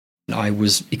I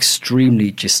was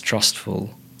extremely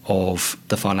distrustful of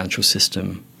the financial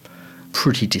system,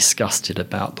 pretty disgusted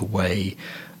about the way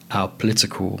our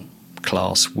political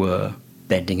class were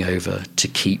bending over to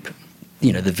keep,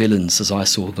 the villains, as I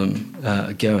saw them,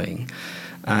 going.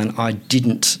 And I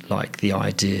didn't like the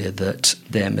idea that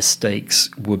their mistakes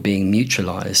were being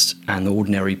mutualised and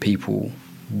ordinary people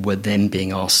were then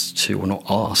being asked to, or not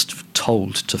asked,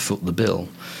 told to foot the bill.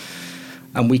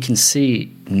 And we can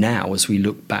see now, as we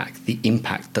look back, the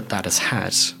impact that has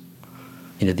had.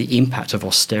 The impact of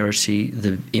austerity,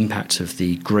 the impact of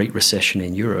the Great Recession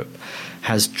in Europe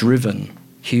has driven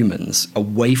humans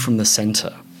away from the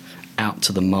centre out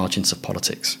to the margins of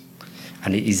politics.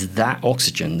 And it is that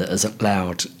oxygen that has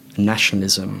allowed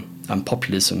nationalism and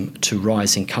populism to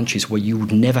rise in countries where you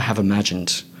would never have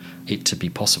imagined it to be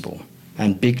possible.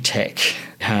 And big tech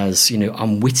has,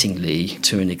 unwittingly,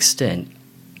 to an extent,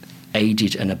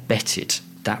 aided and abetted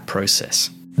that process.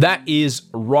 That is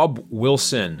Rob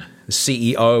Wilson, the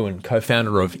CEO and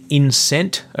co-founder of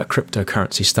Incent, a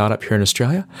cryptocurrency startup here in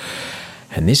Australia.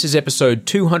 And this is episode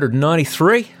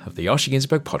 293 of the Osher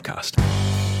Günsberg podcast.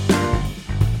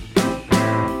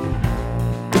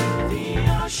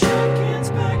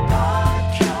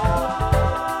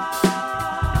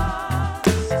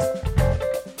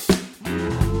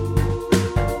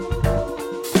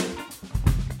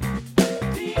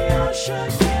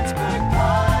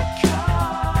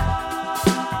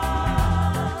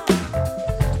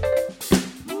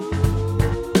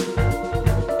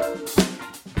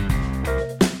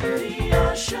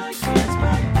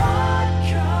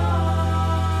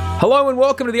 Hello and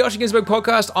welcome to the Osher Günsberg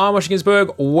podcast. I'm Osher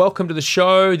Günsberg. Welcome to the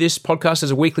show. This podcast is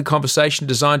a weekly conversation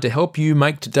designed to help you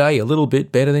make today a little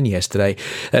bit better than yesterday.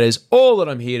 That is all that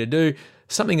I'm here to do.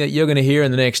 Something that you're going to hear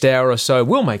in the next hour or so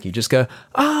will make you just go,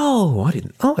 I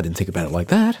didn't think about it like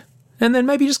that. And then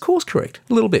maybe just course correct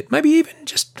a little bit. Maybe even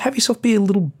just have yourself be a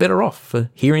little better off for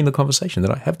hearing the conversation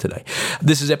that I have today.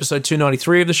 This is episode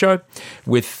 293 of the show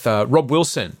with Rob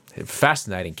Wilson, a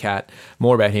fascinating cat.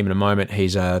 More about him in a moment.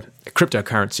 He's a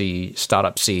cryptocurrency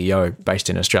startup CEO based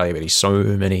in Australia, but he's so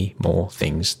many more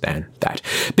things than that.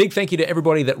 Big thank you to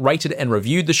everybody that rated and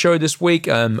reviewed the show this week.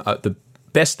 The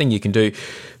best thing you can do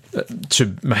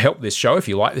to help this show, if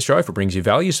you like the show, if it brings you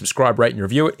value, subscribe, rate and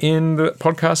review it in the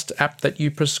podcast app that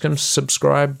you can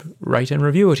subscribe, rate and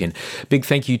review it in. Big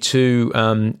thank you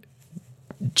to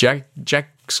Jack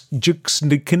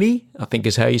Juxnikini, I think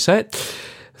is how you say it.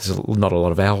 There's not a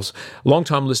lot of vowels.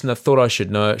 Long-time listener, thought I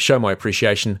should show my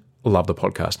appreciation. Love the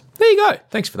podcast. There you go.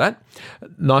 Thanks for that.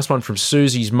 Nice one from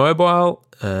Susie's Mobile.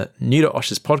 New to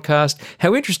Osher's podcast.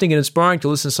 How interesting and inspiring to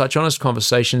listen to such honest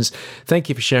conversations. Thank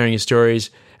you for sharing your stories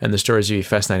and the stories of your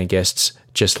fascinating guests.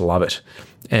 Just love it.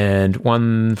 And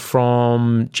one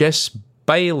from Jess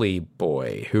Bailey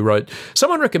Boy, who wrote,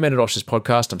 someone recommended Osher's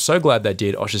podcast. I'm so glad they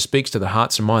did. Osher speaks to the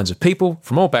hearts and minds of people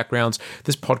from all backgrounds.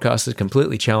 This podcast has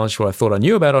completely challenged what I thought I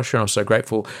knew about Osher, and I'm so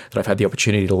grateful that I've had the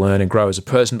opportunity to learn and grow as a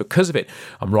person because of it.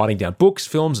 I'm writing down books,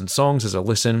 films, and songs as I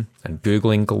listen and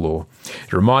Googling galore.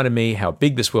 It reminded me how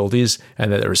big this world is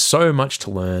and that there is so much to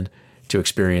learn, to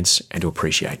experience, and to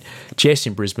appreciate. Jess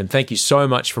in Brisbane, thank you so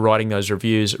much for writing those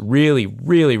reviews. Really,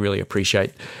 really, really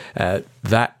appreciate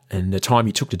that and the time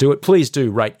you took to do it. Please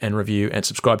do rate and review and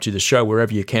subscribe to the show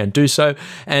wherever you can do so.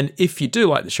 And if you do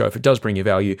like the show, if it does bring you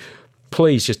value,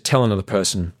 please just tell another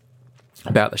person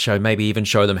about the show, maybe even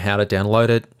show them how to download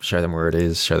it, show them where it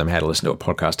is, show them how to listen to a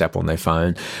podcast app on their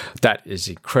phone. That is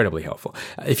incredibly helpful.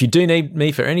 If you do need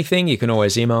me for anything, you can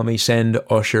always email me, send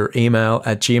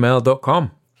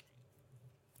osheremail@gmail.com.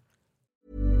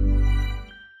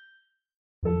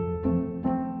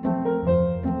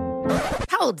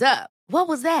 Hold up. What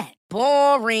was that?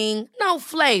 Boring. No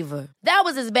flavor. That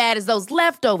was as bad as those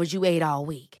leftovers you ate all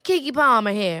week. Keke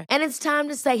Palmer here. And it's time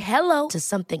to say hello to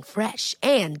something fresh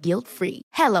and guilt-free.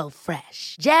 Hello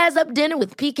Fresh. Jazz up dinner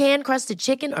with pecan-crusted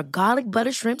chicken or garlic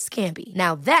butter shrimp scampi.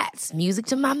 Now that's music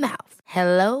to my mouth.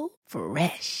 Hello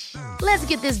Fresh. Let's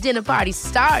get this dinner party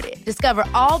started. Discover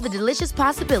all the delicious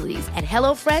possibilities at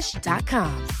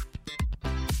HelloFresh.com.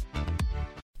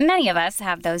 Many of us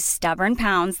have those stubborn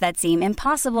pounds that seem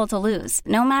impossible to lose,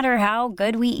 no matter how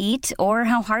good we eat or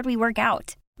how hard we work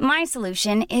out. My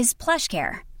solution is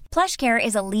PlushCare. PlushCare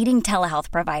is a leading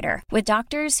telehealth provider with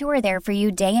doctors who are there for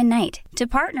you day and night to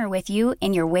partner with you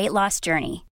in your weight loss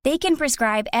journey. They can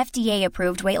prescribe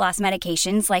FDA-approved weight loss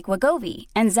medications like Wegovy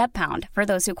and Zepbound for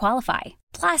those who qualify.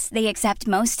 Plus, they accept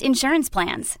most insurance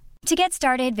plans. To get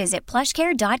started, visit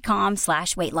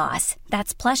plushcare.com/weightloss.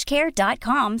 That's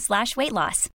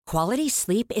plushcare.com/weightloss. Quality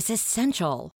sleep is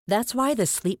essential. That's why the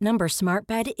Sleep Number Smart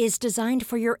Bed is designed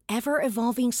for your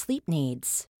ever-evolving sleep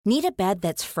needs. Need a bed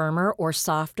that's firmer or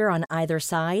softer on either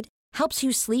side? Helps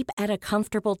you sleep at a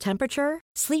comfortable temperature?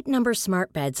 Sleep Number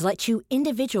Smart Beds let you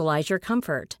individualize your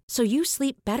comfort so you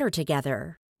sleep better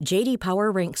together. J.D.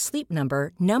 Power ranks Sleep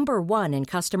Number number 1 in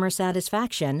customer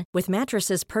satisfaction with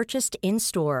mattresses purchased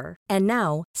in-store. And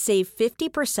now, save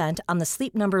 50% on the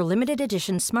Sleep Number Limited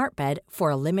Edition Smart Bed for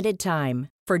a limited time.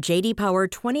 For J.D. Power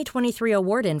 2023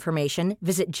 award information,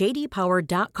 visit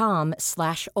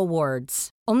jdpower.com/awards.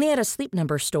 Only at a Sleep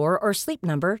Number store or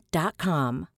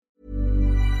sleepnumber.com.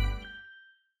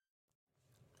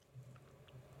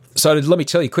 So let me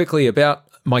tell you quickly about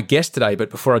my guest today, but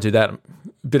before I do that, a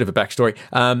bit of a backstory.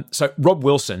 So Rob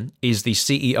Wilson is the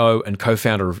CEO and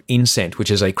co-founder of Incent, which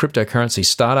is a cryptocurrency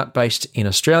startup based in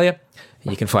Australia.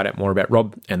 You can find out more about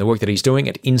Rob and the work that he's doing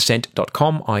at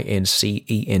incent.com,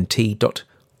 incent.com.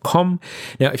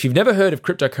 Now, if you've never heard of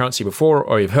cryptocurrency before,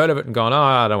 or you've heard of it and gone,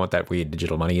 I don't know what that weird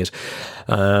digital money is.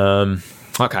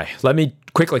 Okay, let me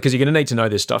quickly, because you're going to need to know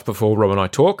this stuff before Rob and I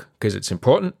talk, because it's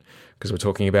important, because we're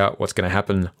talking about what's going to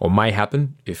happen or may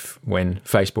happen when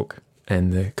Facebook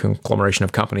and the conglomeration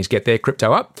of companies get their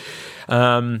crypto up.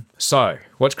 So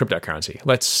what's cryptocurrency?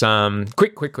 Let's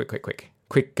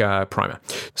quick primer.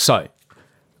 So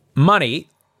money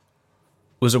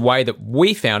was a way that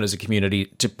we found as a community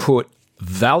to put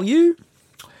value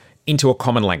into a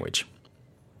common language.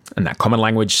 And that common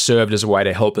language served as a way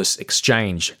to help us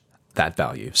exchange that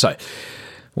value. So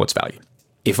what's value?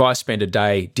 If I spend a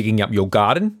day digging up your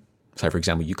garden, say, for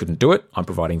example, you couldn't do it, I'm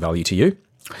providing value to you.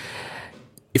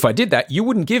 If I did that, you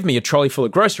wouldn't give me a trolley full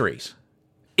of groceries,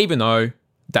 even though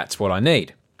that's what I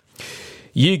need.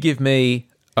 You give me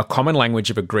a common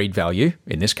language of agreed value,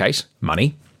 in this case,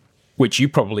 money, which you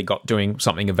probably got doing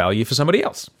something of value for somebody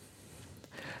else.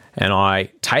 And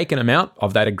I take an amount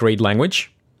of that agreed language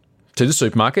to the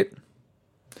supermarket,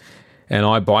 and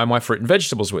I buy my fruit and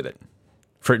vegetables with it.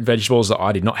 Fruit and vegetables that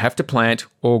I did not have to plant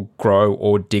or grow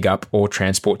or dig up or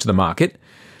transport to the market.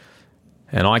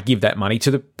 And I give that money to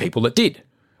the people that did,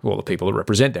 or the people that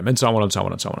represent them, and so on and so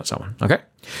on and so on and so on. Okay?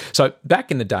 So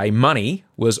back in the day, money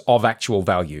was of actual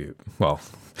value. Well,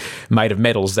 made of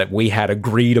metals that we had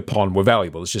agreed upon were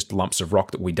valuable. It's just lumps of rock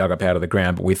that we dug up out of the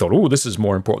ground, but we thought, oh, this is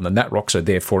more important than that rock, so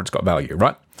therefore it's got value,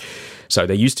 right? So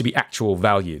there used to be actual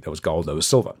value. There was gold, there was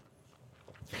silver.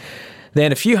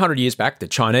 Then a few hundred years back, the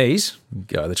Chinese,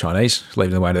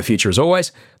 leading the way into the future as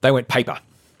always, they went paper,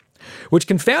 which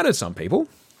confounded some people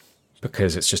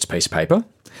because it's just a piece of paper.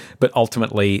 But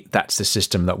ultimately, that's the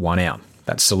system that won out.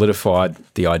 That solidified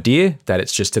the idea that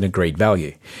it's just an agreed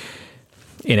value.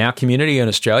 In our community in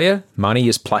Australia, money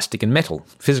is plastic and metal.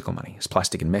 Physical money is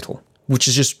plastic and metal, which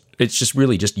is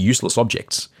really just useless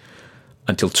objects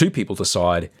until two people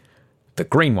decide the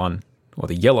green one or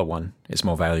the yellow one is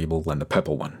more valuable than the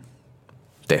purple one.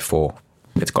 Therefore,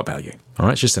 it's got value. All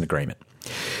right, it's just an agreement.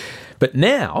 But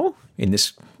now, in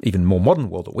this even more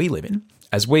modern world that we live in,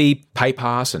 as we pay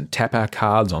pass and tap our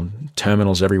cards on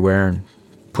terminals everywhere and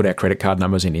put our credit card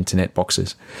numbers in internet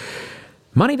boxes,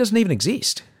 money doesn't even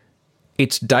exist.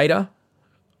 It's data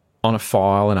on a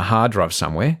file in a hard drive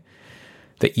somewhere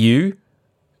that you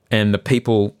and the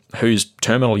people whose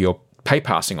terminal you're pay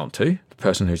passing onto, the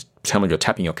person whose terminal you're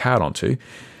tapping your card onto,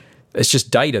 it's just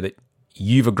data that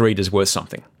you've agreed is worth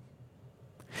something.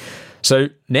 So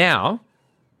now,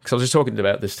 because I was just talking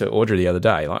about this to Audrey the other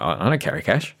day, I don't carry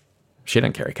cash. She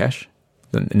don't carry cash.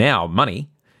 Now money,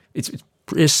 it's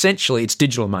essentially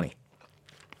digital money.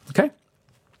 Okay?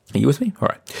 Are you with me? All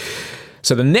right.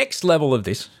 So the next level of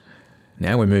this,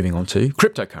 now we're moving on to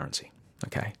cryptocurrency.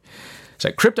 Okay?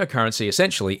 So cryptocurrency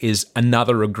essentially is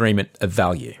another agreement of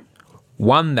value.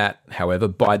 One that, however,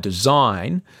 by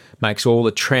design, makes all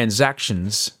the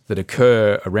transactions that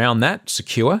occur around that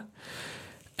secure,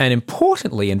 and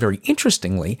importantly and very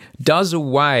interestingly, does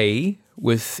away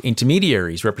with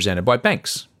intermediaries represented by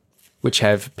banks, which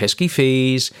have pesky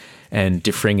fees and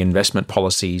differing investment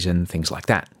policies and things like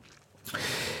that.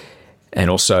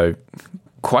 And also,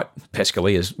 quite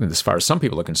peskily, as far as some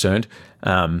people are concerned,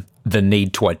 the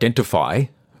need to identify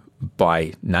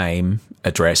by name,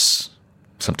 address,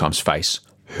 sometimes face,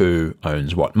 who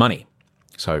owns what money.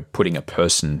 So putting a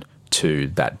person to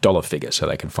that dollar figure so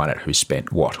they can find out who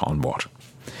spent what on what.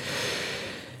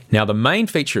 Now, the main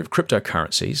feature of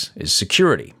cryptocurrencies is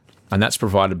security, and that's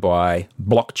provided by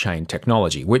blockchain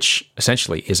technology, which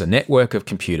essentially is a network of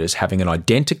computers having an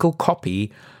identical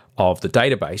copy of the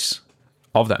database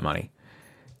of that money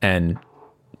and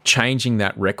changing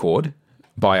that record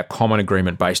by a common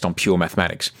agreement based on pure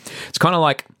mathematics. It's kind of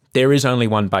like there is only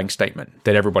one bank statement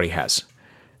that everybody has.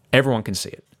 Everyone can see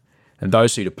it. And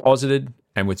those who deposited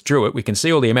and withdrew it, we can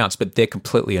see all the amounts, but they're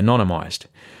completely anonymized.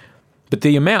 But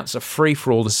the amounts are free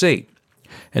for all to see.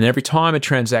 And every time a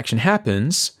transaction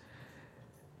happens,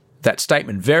 that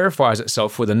statement verifies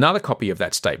itself with another copy of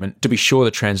that statement to be sure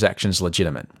the transaction's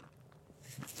legitimate.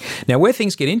 Now, where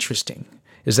things get interesting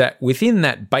is that within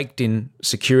that baked-in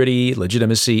security,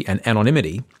 legitimacy, and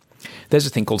anonymity, there's a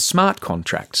thing called smart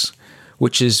contracts,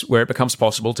 which is where it becomes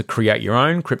possible to create your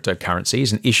own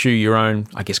cryptocurrencies and issue your own,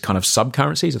 I guess, kind of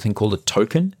subcurrencies, a thing called a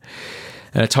token.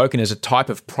 And a token is a type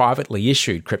of privately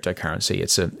issued cryptocurrency.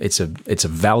 It's a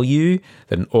value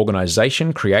that an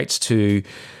organization creates to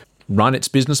run its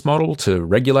business model, to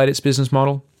regulate its business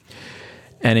model,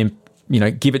 and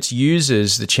give its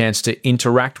users the chance to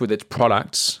interact with its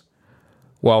products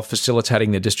while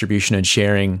facilitating the distribution and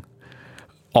sharing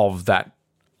of that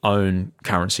own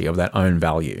currency, of that own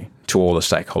value to all the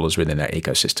stakeholders within that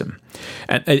ecosystem.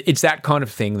 And it's that kind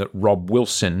of thing that Rob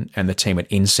Wilson and the team at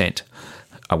Incent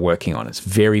are working on. It's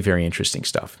very, very interesting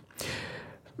stuff.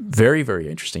 Very, very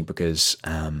interesting because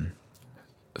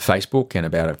Facebook and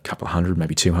about a couple of hundred,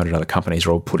 maybe 200 other companies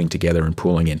are all putting together and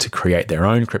pooling in to create their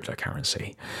own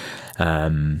cryptocurrency,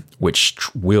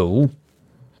 which will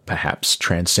perhaps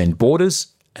transcend borders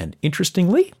and,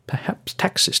 interestingly, perhaps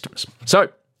tax systems. So,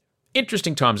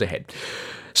 interesting times ahead.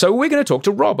 So we're going to talk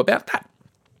to Rob about that.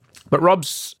 But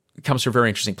Rob's comes from a very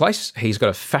interesting place. He's got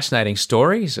a fascinating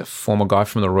story. He's a former guy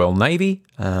from the Royal Navy.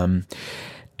 And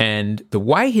the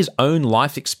way his own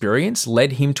life experience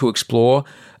led him to explore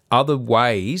other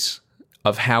ways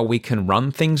of how we can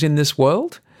run things in this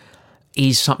world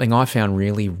is something I found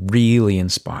really, really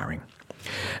inspiring.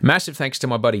 Massive thanks to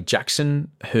my buddy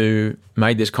Jackson, who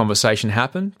made this conversation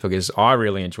happen, because I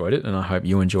really enjoyed it, and I hope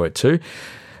you enjoy it too.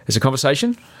 It's a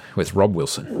conversation with Rob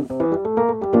Wilson.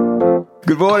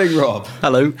 Good morning, Rob.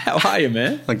 Hello. How are you,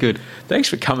 man? I'm good. Thanks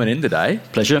for coming in today.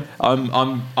 Pleasure.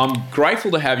 I'm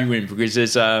grateful to have you in because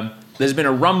there's been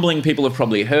a rumbling. People have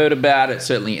probably heard about it.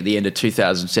 Certainly at the end of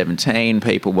 2017,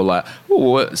 people were like,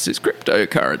 "Oh, what's this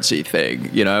cryptocurrency thing?"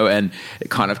 And it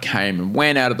kind of came and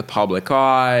went out of the public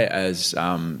eye as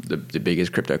the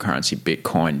biggest cryptocurrency,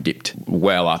 Bitcoin, dipped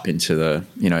well up into the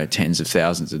tens of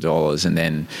thousands of dollars and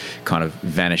then kind of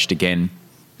vanished again.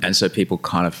 And so people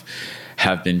kind of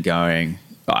have been going,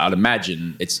 I'd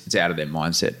imagine it's out of their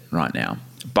mindset right now.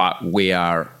 But we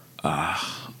are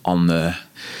on the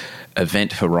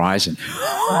event horizon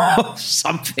of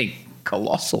something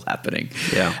colossal happening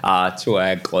to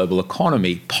our global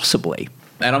economy, possibly.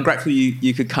 And I'm grateful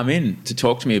you could come in to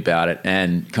talk to me about it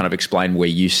and kind of explain where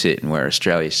you sit and where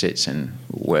Australia sits and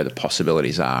where the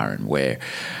possibilities are and where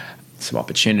some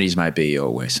opportunities may be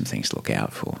or where some things to look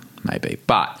out for may be.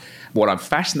 But what I'm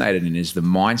fascinated in is the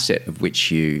mindset of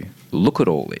which you look at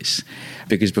all this.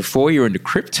 Because before you were into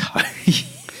crypto,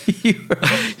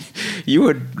 you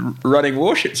were running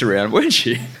warships around, weren't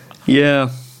you?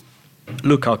 Yeah.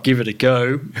 Look, I'll give it a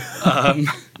go.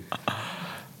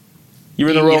 You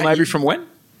were in the Royal Navy from when?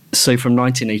 So from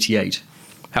 1988.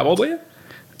 How old were you?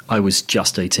 I was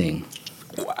just 18.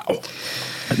 Wow.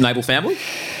 A naval family?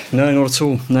 No, not at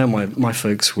all. No, my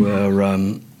folks were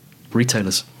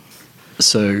retailers.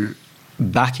 So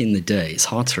back in the day, it's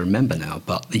hard to remember now,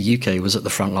 but the UK was at the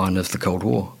front line of the Cold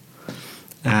War.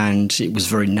 And it was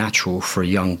very natural for a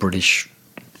young British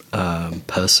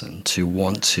person to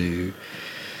want to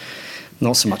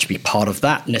not so much be part of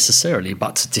that necessarily,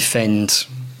 but to defend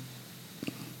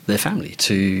their family,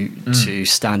 to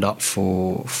stand up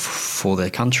for their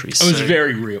country. It was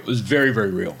very real. It was very,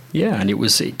 very real. Yeah, and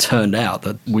it turned out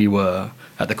that we were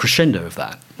at the crescendo of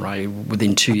that, right?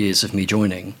 Within 2 years of me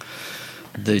joining,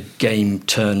 the game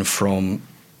turned from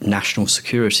national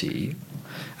security,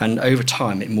 and over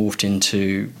time it morphed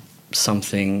into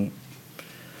something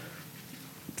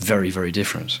very, very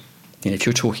different. If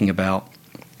you're talking about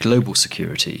global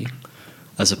security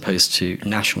as opposed to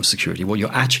national security, what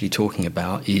you're actually talking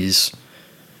about is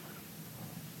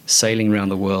sailing around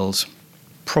the world,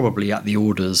 probably at the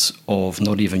orders of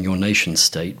not even your nation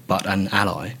state, but an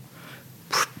ally,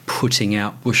 putting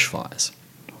out bushfires.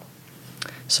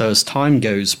 So as time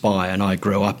goes by and I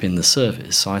grow up in the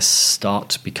service, I start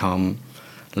to become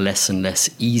less and less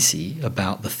easy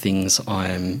about the things I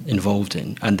am involved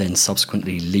in and then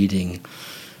subsequently leading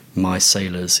my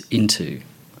sailors into.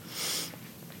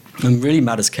 And really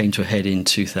matters came to a head in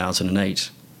 2008.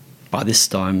 By this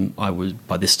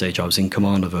stage I was in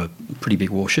command of a pretty big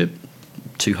warship,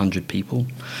 200 people,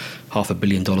 $500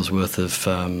 million worth of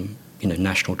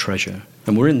national treasure.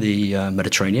 And we're in the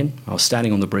Mediterranean. I was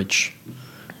standing on the bridge.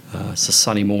 It's a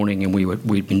sunny morning, and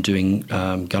we'd been doing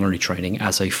gunnery training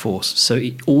as a force. So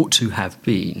it ought to have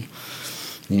been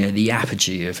the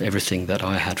apogee of everything that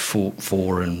I had fought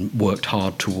for and worked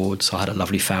hard towards. I had a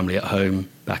lovely family at home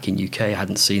back in UK. I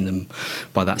hadn't seen them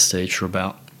by that stage for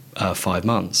about 5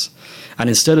 months. And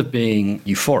instead of being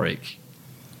euphoric,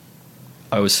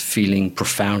 I was feeling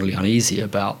profoundly uneasy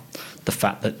about the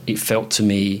fact that it felt to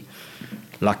me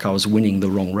like I was winning the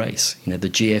wrong race. The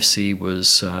GFC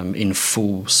was in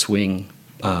full swing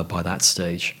by that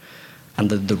stage. And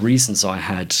the reasons I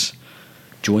had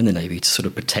joined the Navy to sort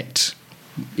of protect,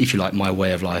 if you like, my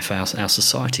way of life, our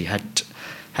society, had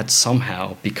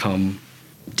somehow become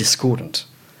discordant.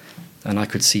 And I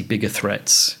could see bigger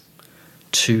threats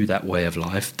to that way of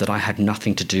life that I had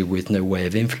nothing to do with, no way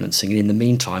of influencing. And in the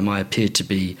meantime, I appeared to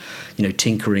be,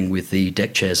 tinkering with the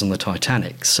deck chairs on the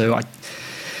Titanic. So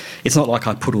it's not like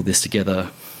I put all this together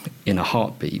in a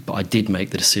heartbeat, but I did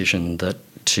make the decision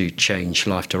to change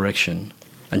life direction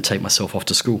and take myself off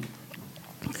to school,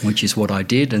 which is what I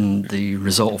did. And the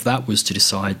result of that was to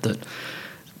decide that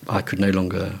I could no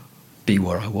longer be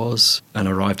where I was, and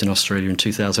arrived in Australia in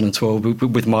 2012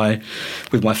 with my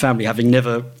family, having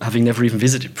never even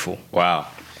visited before. Wow.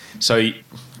 So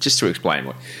just to explain,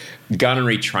 what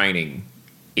gunnery training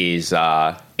is,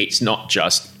 it's not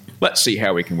just, let's see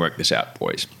how we can work this out,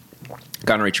 boys.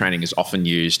 Gunnery training is often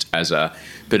used as a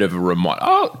bit of a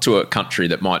reminder to a country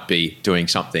that might be doing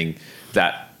something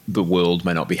that the world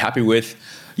may not be happy with.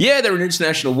 Yeah, they're in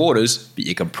international waters, but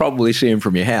you can probably see them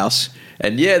from your house.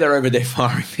 And yeah, they're over there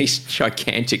firing these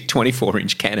gigantic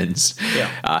 24-inch cannons.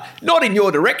 Yeah. Not in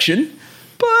your direction,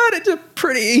 but it's a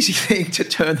pretty easy thing to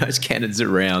turn those cannons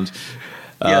around.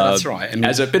 Yeah, that's right. I mean,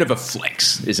 as a bit of a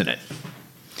flex, isn't it?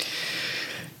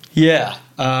 Yeah.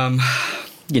 And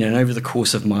over the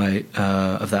course of my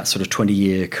of that sort of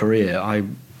 20-year career,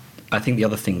 I think the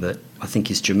other thing that I think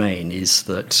is germane is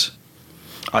that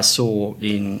I saw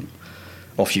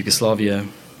off Yugoslavia,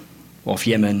 off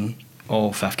Yemen,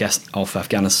 off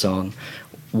Afghanistan,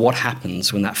 what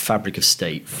happens when that fabric of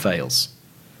state fails.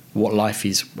 What life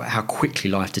is, how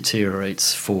quickly life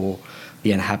deteriorates for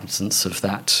the inhabitants of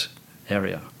that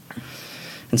area.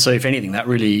 And so, if anything, that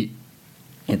really,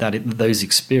 those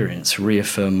experiences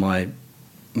reaffirm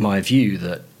my view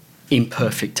that,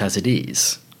 imperfect as it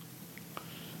is,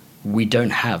 we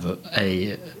don't have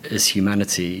as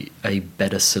humanity a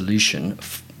better solution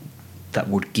that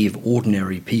would give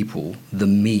ordinary people the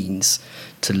means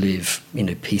to live,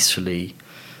 peacefully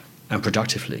and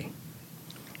productively.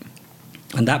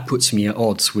 And that puts me at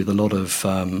odds with a lot of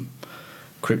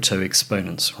crypto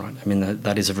exponents, right? I mean,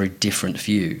 that is a very different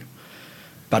view,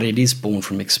 but it is born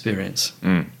from experience.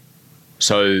 Mm.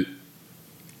 So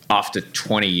after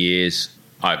 20 years,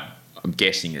 I'm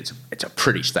guessing it's a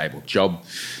pretty stable job.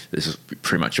 This is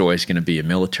pretty much always going to be a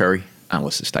military,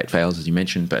 unless the state fails, as you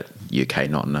mentioned, but UK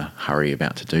not in a hurry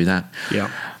about to do that. Yeah.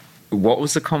 What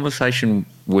was the conversation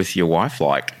with your wife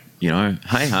like?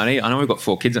 Hey, honey, I know we've got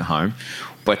 4 kids at home,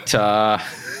 but I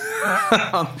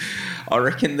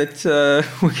reckon that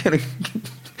we're going to...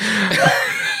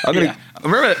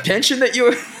 Remember that pension that we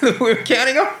were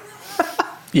counting on?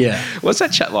 Yeah. What's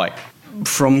that chat like?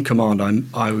 From command,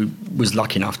 I was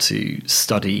lucky enough to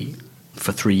study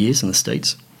for 3 years in the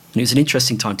States. And it was an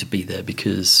interesting time to be there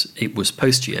because it was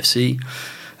post-GFC.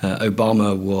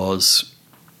 Obama was,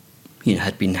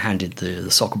 had been handed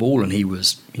the soccer ball, and he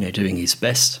was, doing his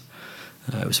best.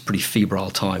 It was a pretty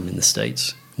febrile time in the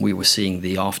States. We were seeing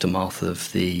the aftermath of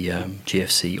the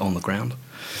GFC on the ground.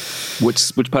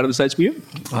 Which part of the States were you?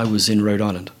 I was in Rhode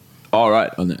Island. Oh,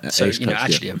 right. On the East Coast,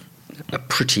 actually a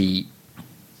pretty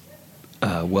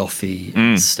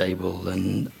wealthy, stable,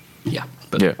 and yeah.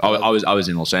 But yeah, I was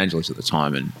in Los Angeles at the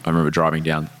time, and I remember driving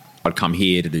down. I'd come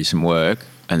here to do some work,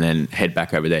 and then head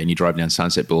back over there. And you drive down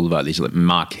Sunset Boulevard, these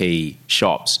marquee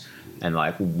shops, and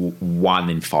 1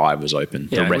 in 5 was open.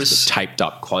 Yeah, the rest was taped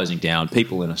up, closing down.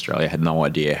 People in Australia had no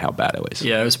idea how bad it was.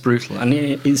 Yeah, it was brutal, and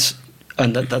it is.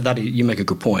 And that you make a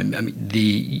good point. I mean,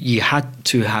 you had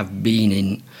to have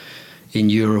been in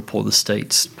Europe or the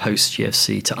States post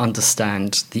GFC to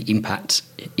understand the impact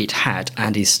it had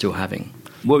and is still having.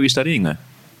 What were you studying there?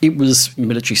 It was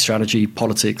military strategy,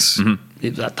 politics. Mm-hmm.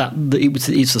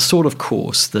 It's the sort of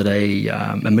course that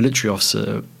a military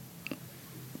officer,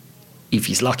 if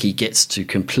he's lucky, gets to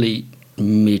complete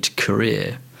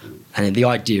mid-career. And the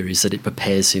idea is that it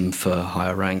prepares him for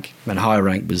higher rank. And higher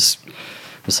rank was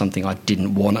something I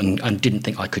didn't want and didn't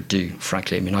think I could do,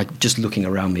 frankly. I mean, just looking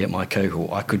around me at my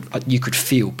cohort, you could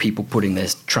feel people putting their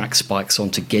track spikes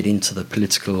on to get into the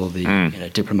political or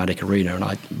the diplomatic arena, and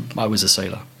I was a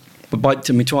sailor. But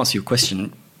to answer your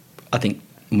question, I think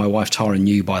my wife Tara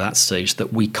knew by that stage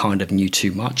that we kind of knew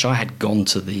too much. I had gone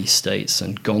to the States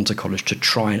and gone to college to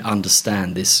try and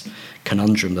understand this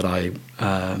conundrum that I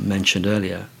mentioned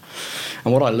earlier.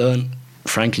 And what I learned,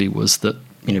 frankly, was that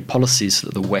policies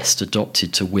that the West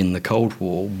adopted to win the Cold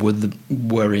War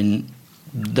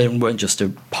they weren't just a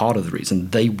part of the reason;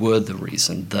 they were the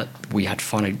reason that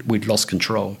we'd lost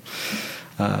control,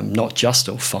 not just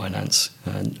of finance,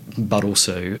 but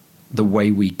also the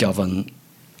way we govern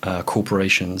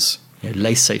corporations.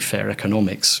 Laissez-faire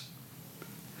economics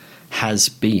has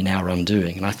been our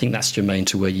undoing, and I think that's germane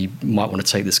to where you might want to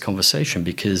take this conversation,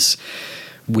 because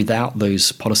without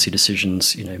those policy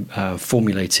decisions,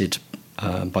 formulated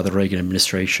by the Reagan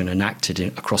administration, enacted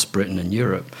across Britain and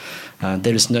Europe,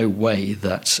 there is no way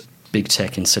that big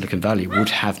tech in Silicon Valley would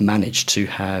have managed to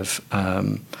have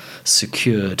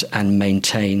secured and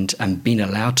maintained and been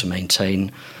allowed to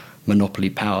maintain monopoly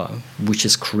power, which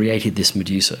has created this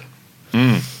Medusa.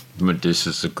 Medusa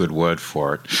is a good word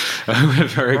for it. A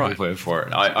very good word for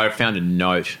it. I found a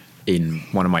note in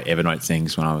one of my Evernote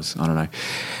things when I was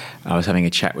having a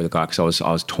chat with a guy, because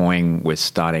I was toying with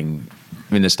starting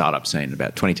in the startup scene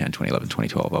about 2010, 2011,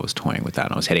 2012. I was toying with that,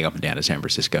 and I was heading up and down to San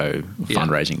Francisco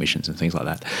fundraising missions and things like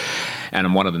that. And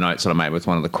on one of the notes that I made with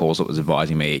one of the calls that was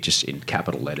advising me, just in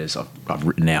capital letters, I've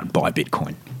written out "buy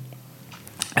Bitcoin."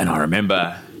 And I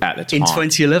remember at the time... In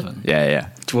 2011? Yeah.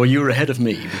 Well, you were ahead of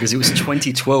me, because it was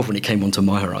 2012 when it came onto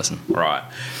my horizon. Right.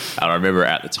 And I remember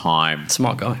at the time...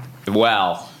 Smart guy.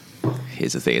 Well...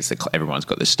 Here's the thing, everyone's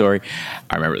got this story.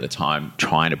 I remember at the time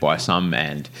trying to buy some,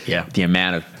 and the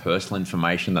amount of personal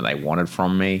information that they wanted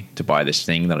from me to buy this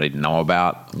thing that I didn't know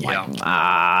about.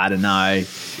 I don't know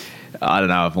if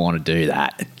I want to do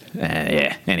that.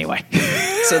 Anyway.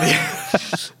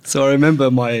 So I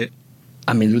remember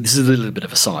this is a little bit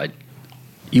of a side.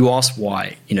 You asked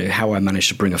why, how I managed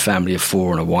to bring a family of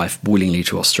 4 and a wife willingly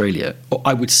to Australia.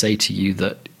 I would say to you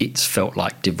that it's felt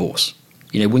like divorce.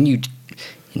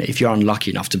 If you're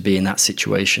unlucky enough to be in that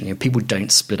situation, people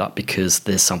don't split up because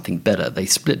there's something better. They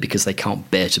split because they can't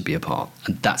bear to be apart,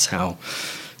 and that's how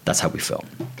we felt.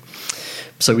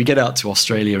 So we get out to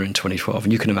Australia in 2012,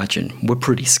 and you can imagine we're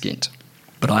pretty skint.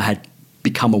 But I had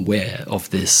become aware of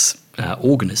this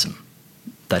organism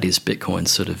that is Bitcoin,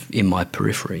 sort of in my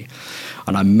periphery,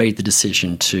 and I made the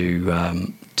decision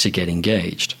to get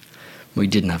engaged. We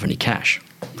didn't have any cash.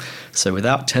 So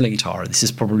without telling Tara, this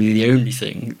is probably the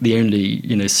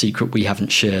only secret we haven't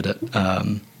shared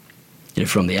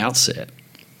from the outset.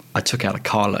 I took out a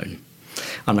car loan,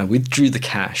 and I withdrew the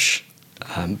cash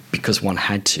because one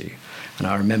had to. And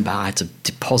I remember I had to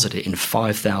deposit it in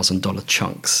 $5,000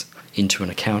 chunks into an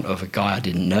account of a guy I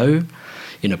didn't know,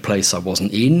 in a place I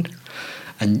wasn't in,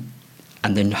 and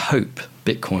then hope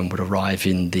Bitcoin would arrive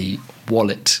in the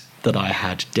wallet that I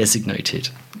had designated.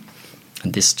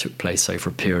 And this took place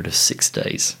over a period of 6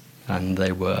 days, and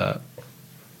it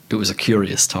was a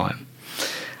curious time.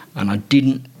 And I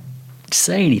didn't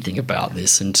say anything about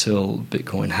this until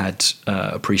Bitcoin had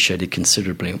appreciated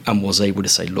considerably and was able to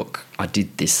say, look, I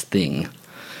did this thing.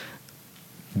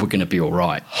 We're going to be all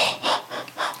right.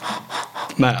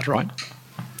 Mad, right?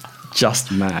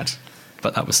 Just mad.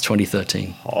 But that was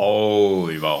 2013.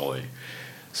 Holy moly.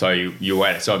 So you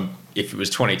went. So if it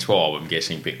was 2012, I'm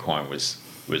guessing Bitcoin was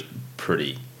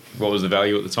pretty... What was the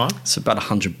value at the time? It's about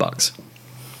 $100.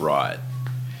 Right.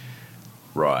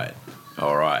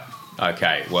 All right.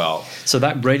 Okay, well... So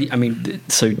that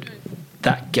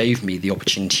that gave me the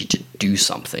opportunity to do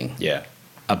something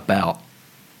about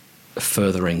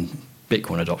furthering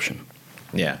Bitcoin adoption.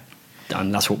 Yeah.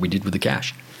 And that's what we did with the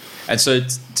cash. And so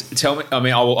tell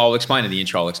me, I'll explain in the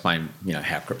intro, I'll explain,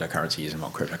 how cryptocurrency is and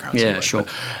what cryptocurrency is. Yeah, sure.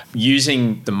 But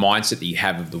using the mindset that you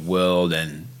have of the world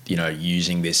and,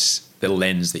 using the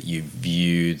lens that you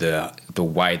view the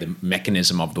way the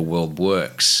mechanism of the world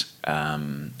works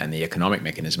and the economic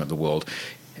mechanism of the world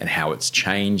and how it's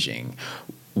changing,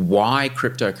 why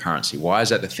cryptocurrency? Why is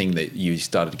that the thing that you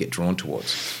started to get drawn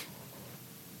towards?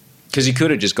 Because you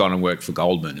could have just gone and worked for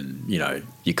Goldman and,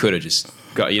 you could have just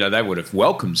got, they would have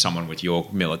welcomed someone with your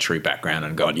military background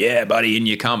and gone, yeah, buddy, in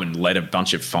you come, and led a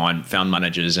bunch of fund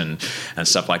managers and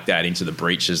stuff like that into the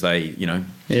breach as they,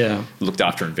 looked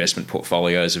after investment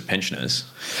portfolios of pensioners.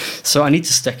 So I need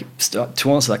to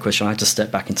answer that question, I had to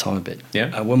step back in time a bit.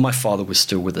 Yeah. When my father was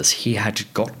still with us, he had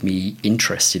got me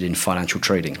interested in financial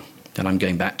trading. And I'm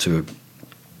going back to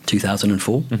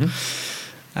 2004.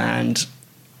 Mm-hmm. And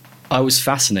I was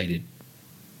fascinated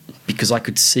because I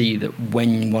could see that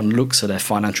when one looks at a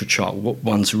financial chart, what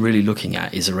one's really looking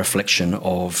at is a reflection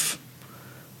of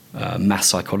mass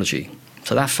psychology.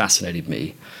 So that fascinated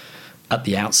me. at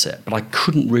the outset, but I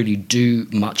couldn't really do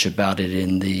much about it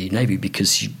in the Navy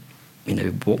because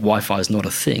Wi-Fi is not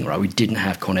a thing, right? We didn't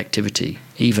have connectivity,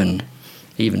 even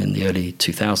in the early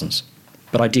 2000s.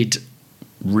 But I did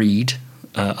read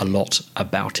a lot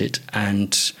about it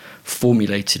and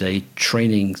formulated a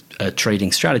trading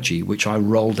strategy, which I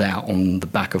rolled out on the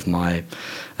back of my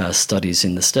studies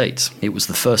in the States. It was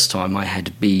the first time I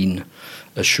had been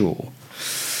ashore.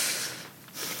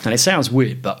 And it sounds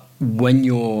weird, but when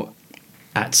you're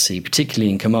at sea, particularly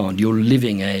in command, you're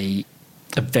living a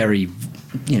very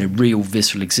real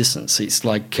visceral existence. It's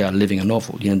like living a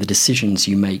novel. The decisions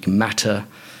you make matter.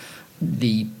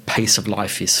 The pace of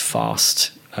life is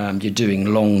fast. You're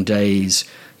doing long days.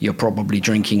 You're probably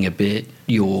drinking a bit.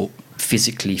 You're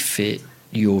physically fit.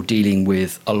 You're dealing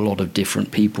with a lot of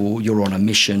different people. You're on a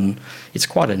mission. It's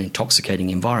quite an intoxicating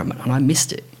environment, and I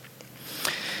missed it.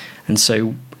 And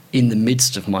so in the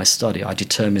midst of my study, I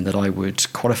determined that I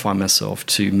would qualify myself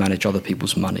to manage other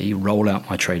people's money, roll out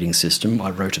my trading system. I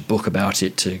wrote a book about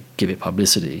it to give it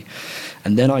publicity.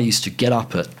 And then I used to get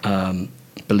up at,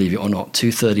 believe it or not,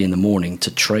 2:30 in the morning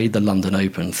to trade the London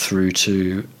Open through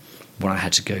to when I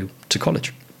had to go to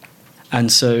college. And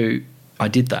so I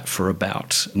did that for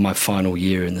about my final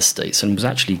year in the States and was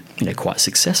actually quite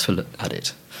successful at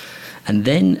it. And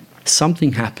then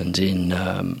something happened in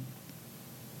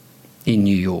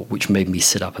New York, which made me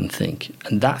sit up and think.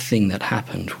 And that thing that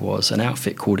happened was an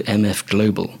outfit called MF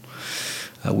Global,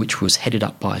 which was headed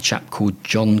up by a chap called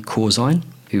John Corzine,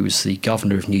 who was the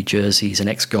governor of New Jersey. He's an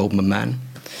ex-Goldman man.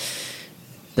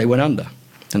 They went under.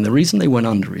 And the reason they went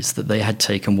under is that they had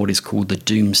taken what is called the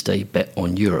doomsday bet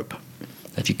on Europe.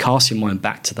 If you cast your mind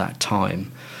back to that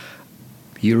time,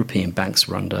 European banks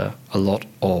were under a lot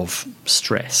of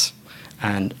stress.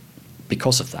 And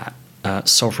because of that,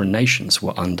 sovereign nations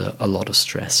were under a lot of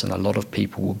stress, and a lot of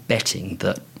people were betting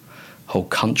that whole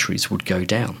countries would go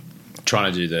down.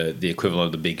 Trying to do the equivalent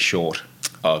of the Big Short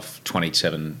of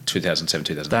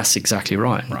 2007-2008. That's exactly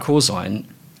right. And Corzine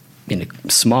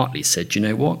smartly said, you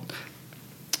know what?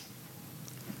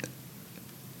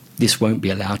 This won't be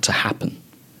allowed to happen.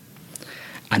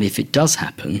 And if it does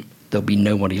happen, there'll be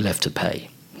nobody left to pay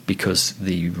because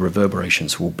the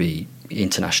reverberations will be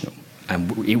international.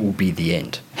 And it will be the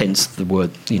end. Hence the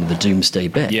word, the doomsday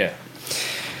bet. Yeah.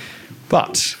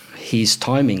 But his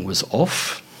timing was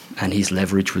off, and his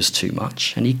leverage was too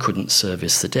much, and he couldn't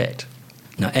service the debt.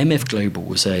 Now, MF Global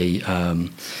was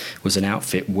an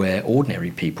outfit where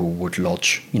ordinary people would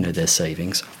lodge, their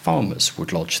savings. Farmers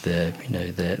would lodge their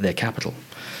capital,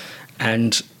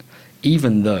 and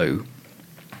even though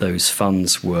those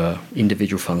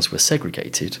individual funds were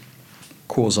segregated,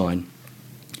 Corzine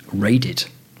raided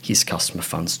his customer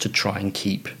funds to try and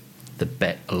keep the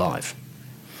bet alive.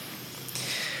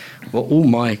 Well, all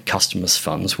my customers'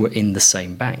 funds were in the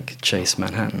same bank, Chase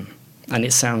Manhattan. And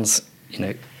it sounds,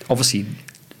 obviously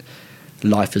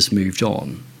life has moved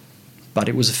on, but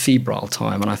it was a febrile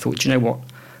time. And I thought, you know what?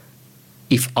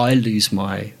 If I lose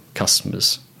my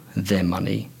customers their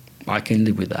money, I can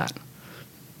live with that.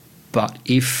 But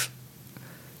if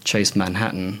Chase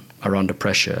Manhattan are under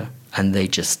pressure and they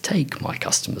just take my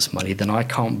customers' money, then I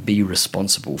can't be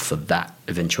responsible for that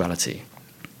eventuality.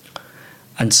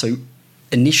 And so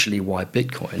initially, why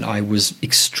Bitcoin? I was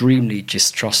extremely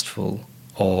distrustful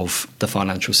of the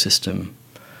financial system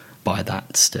by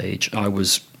that stage. I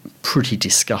was pretty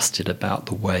disgusted about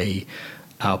the way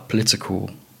our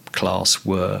political class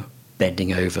were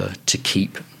bending over to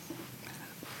keep,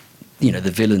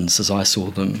 the villains, as I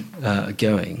saw them,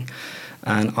 going.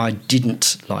 And I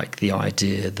didn't like the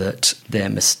idea that their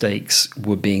mistakes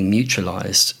were being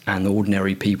mutualized and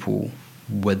ordinary people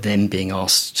were then being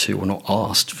asked to, or not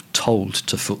asked, told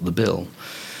to foot the bill.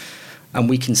 And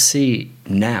we can see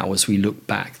now, as we look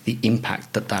back, the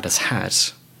impact that has had.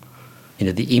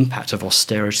 The impact of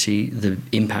austerity, the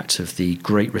impact of the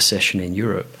Great Recession in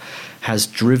Europe has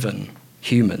driven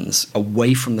humans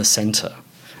away from the center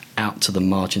out to the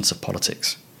margins of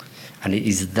politics. And it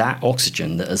is that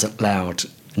oxygen that has allowed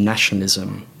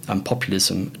nationalism and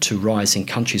populism to rise in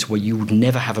countries where you would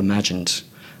never have imagined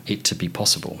it to be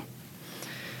possible.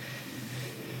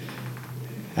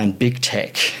 And big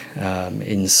tech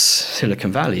in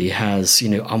Silicon Valley has,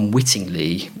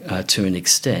 unwittingly, to an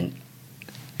extent,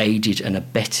 aided and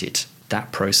abetted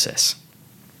that process.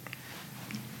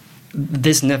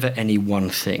 There's never any one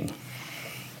thing,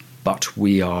 but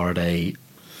we are at a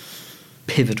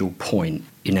pivotal point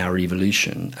in our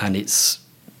evolution, and it's,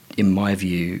 in my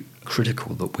view,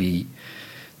 critical that we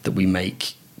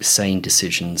make sane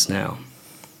decisions now.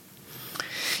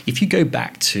 If you go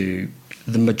back to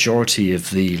the majority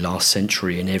of the last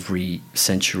century and every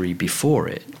century before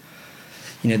it,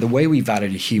 the way we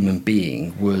valued a human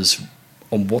being was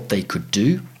on what they could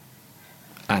do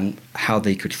and how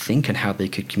they could think and how they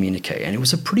could communicate. And it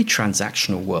was a pretty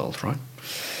transactional world, right?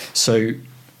 So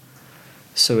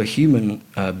a human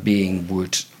being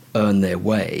would earn their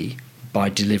way by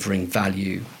delivering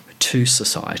value to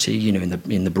society,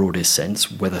 in the broadest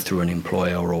sense, whether through an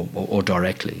employer or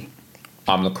directly.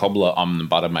 I'm the cobbler, I'm the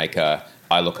butter maker,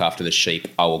 I look after the sheep,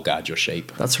 I will guard your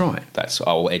sheep. That's right.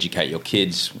 I will educate your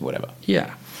kids, whatever.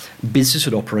 Yeah. Business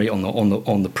would operate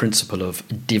on the principle of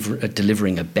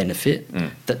delivering a benefit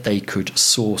that they could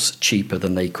source cheaper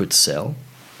than they could sell.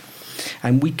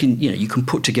 And we can, you can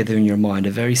put together in your mind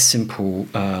a very simple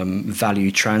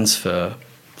value transfer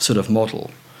sort of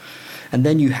model. And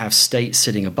then you have state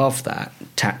sitting above that,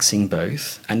 taxing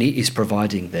both, and it is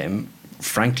providing them,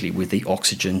 frankly, with the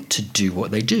oxygen to do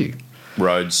what they do.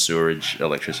 Roads, sewerage,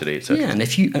 electricity, etc. Yeah, and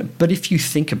if you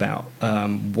think about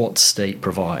what state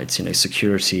provides,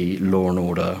 security, law and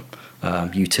order,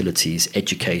 utilities,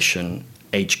 education,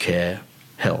 aged care,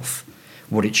 health,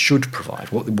 what it should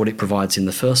provide, what it provides in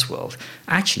the first world,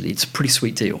 actually it's a pretty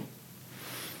sweet deal.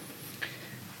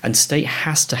 And state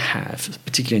has to have,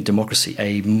 particularly in democracy,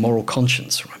 a moral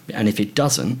conscience, right? And if it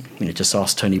doesn't, just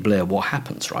ask Tony Blair what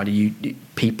happens, right?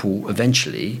 People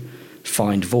eventually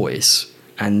find voice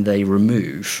and they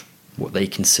remove what they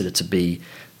consider to be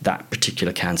that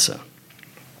particular cancer.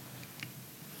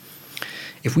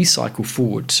 If we cycle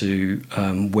forward to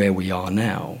where we are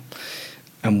now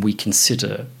and we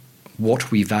consider what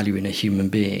we value in a human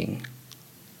being,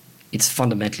 it's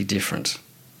fundamentally different.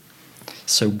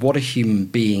 So what a human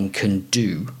being can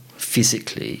do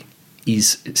physically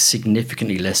is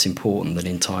significantly less important than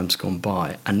in times gone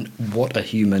by. And what a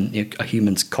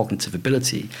human's cognitive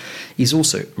ability is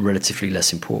also relatively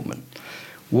less important.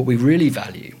 What we really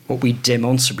value, what we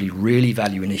demonstrably really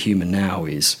value in a human now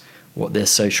is what their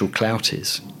social clout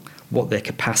is, what their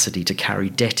capacity to carry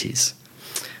debt is,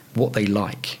 what they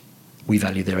like. We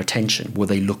value their attention. Will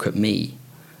they look at me?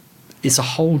 It's a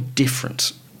whole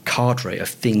different cadre of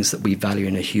things that we value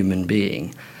in a human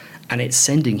being, and it's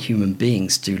sending human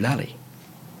beings doolally.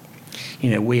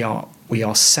 We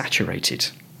are saturated.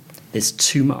 There's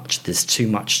too much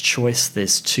choice,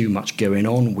 there's too much going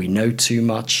on, we know too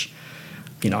much.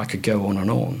 I could go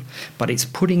on, but it's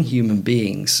putting human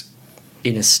beings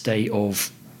in a state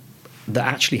of that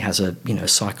actually has a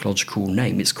psychological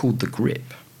name. It's called the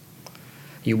grip.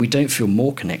 We don't feel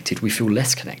more connected, we feel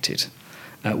less connected.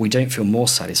 We don't feel more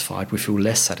satisfied, we feel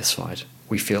less satisfied.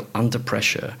 We feel under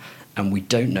pressure and we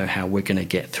don't know how we're going to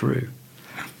get through.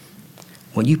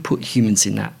 When you put humans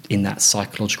in that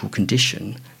psychological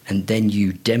condition and then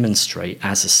you demonstrate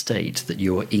as a state that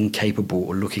you're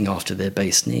incapable of looking after their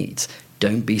base needs,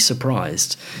 don't be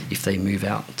surprised if they move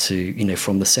out to,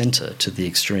 from the centre to the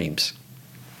extremes.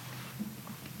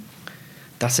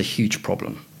 That's a huge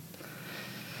problem.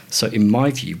 So in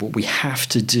my view, what we have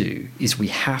to do is we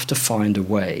have to find a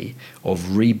way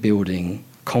of rebuilding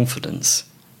confidence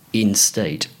in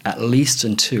state, at least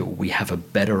until we have a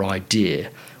better idea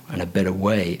and a better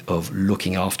way of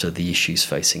looking after the issues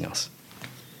facing us.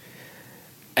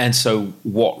 And so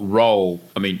what role,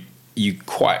 you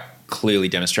quite clearly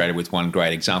demonstrated with one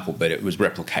great example, but it was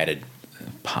replicated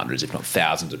hundreds, if not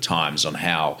thousands of times on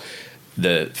how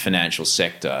the financial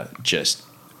sector just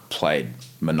played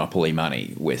monopoly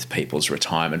money with people's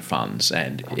retirement funds,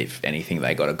 and if anything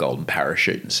they got a golden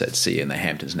parachute and said see you in the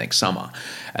Hamptons next summer,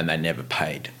 and they never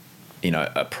paid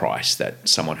a price that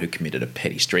someone who committed a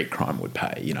petty street crime would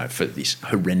pay for this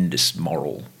horrendous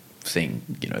moral thing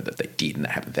that they did, and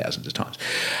that happened thousands of times.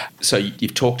 So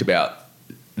you've talked about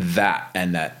that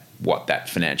and that what that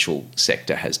financial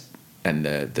sector has and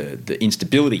the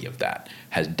instability of that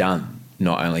has done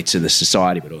not only to the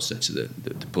society but also to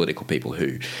the political people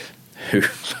who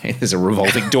there's a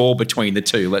revolving door between the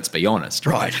two, let's be honest.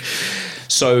 Right.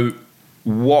 So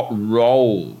what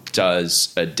role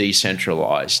does a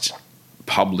decentralized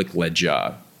public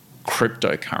ledger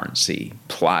cryptocurrency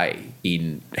play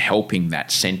in helping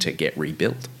that center get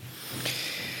rebuilt?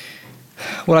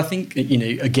 Well, I think,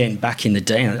 again, back in the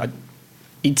day,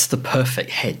 it's the perfect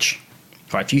hedge.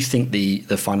 Right? If you think the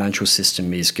financial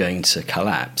system is going to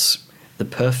collapse, the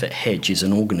perfect hedge is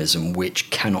an organism which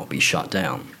cannot be shut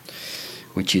down,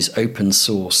 which is open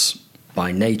source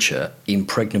by nature,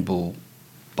 impregnable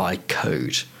by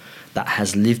code, that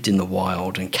has lived in the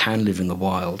wild and can live in the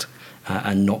wild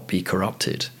and not be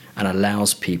corrupted, and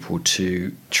allows people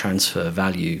to transfer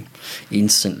value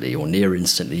instantly or near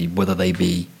instantly, whether they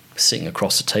be sitting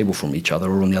across the table from each other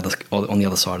or on the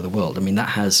other side of the world. That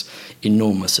has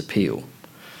enormous appeal.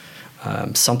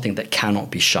 Something that cannot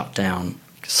be shut down,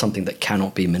 something that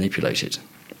cannot be manipulated.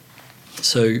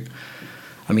 So,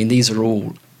 I mean, these are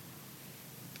all,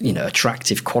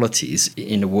 attractive qualities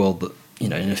in a world that,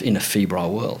 in a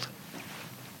febrile world.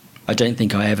 I don't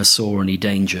think I ever saw any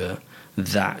danger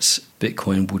that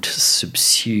Bitcoin would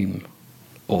subsume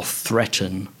or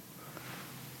threaten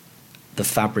the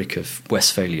fabric of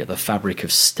Westphalia, the fabric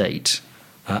of state,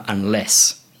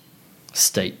 unless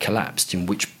state collapsed, in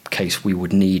which case we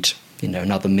would need,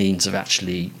 another means of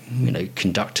actually,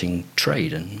 conducting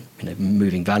trade and,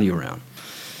 moving value around.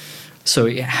 So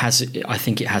I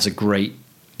think it has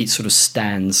it sort of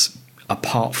stands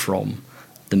apart from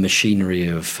the machinery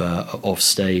of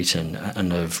state and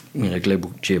of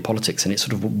global geopolitics, and it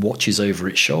sort of watches over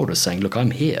its shoulder, saying, "Look,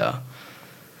 I'm here.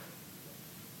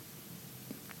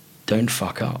 Don't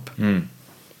fuck up."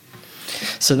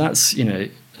 So that's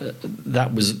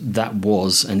that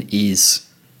was and is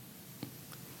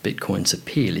Bitcoin's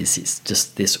appeal. Is it's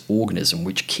just this organism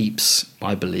which keeps,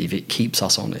 I believe, it keeps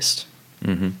us honest.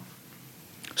 Mm-hmm.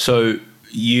 So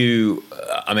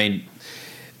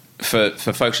for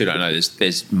folks who don't know,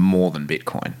 there's more than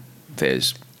Bitcoin.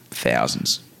 There's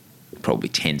thousands, probably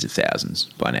tens of thousands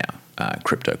by now,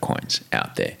 crypto coins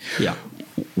out there. Yeah.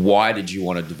 Why did you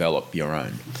want to develop your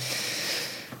own?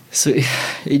 So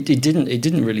it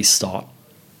didn't really start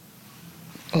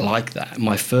like that.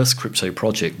 My first crypto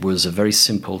project was a very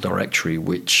simple directory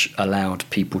which allowed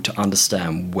people to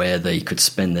understand where they could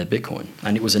spend their Bitcoin,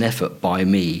 and it was an effort by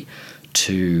me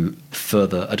to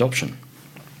further adoption.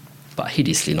 But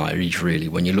hideously naive, really,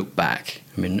 when you look back.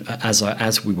 I mean,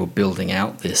 as we were building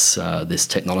out this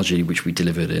technology, which we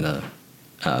delivered in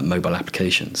mobile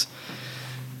applications,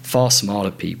 far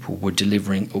smarter people were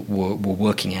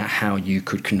working out how you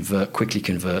could quickly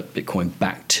convert Bitcoin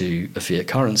back to a fiat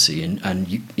currency,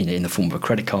 and in the form of a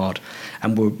credit card,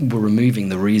 and were removing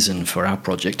the reason for our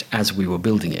project as we were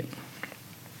building it.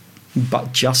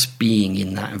 But just being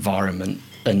in that environment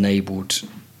enabled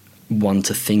one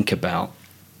to think about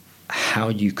how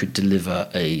you could deliver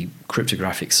a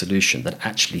cryptographic solution that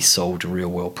actually solved a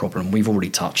real-world problem. We've already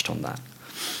touched on that.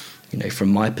 From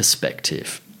my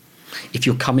perspective, if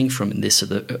you're coming from this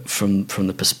from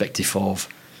the perspective of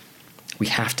we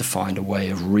have to find a way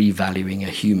of revaluing a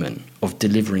human, of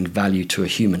delivering value to a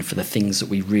human for the things that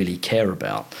we really care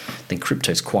about, then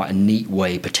crypto is quite a neat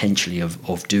way potentially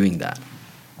of doing that.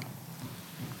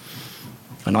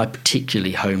 And I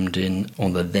particularly homed in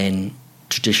on the then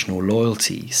traditional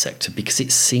loyalty sector because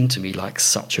it seemed to me like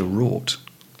such a rort.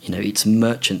 It's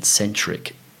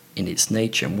merchant-centric in its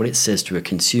nature. And what it says to a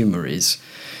consumer is,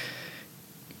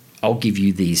 I'll give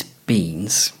you these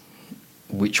beans,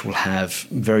 which will have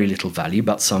very little value,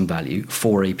 but some value,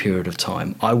 for a period of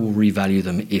time. I will revalue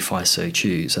them if I so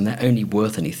choose. And they're only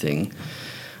worth anything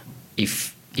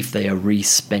if they are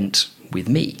re-spent with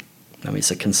me. I mean,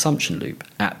 it's a consumption loop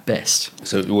at best.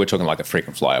 So we're talking like a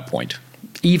frequent flyer point.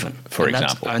 Even, for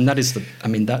example. And that is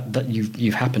that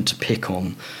you've happened to pick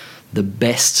on the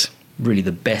best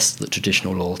that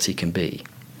traditional loyalty can be.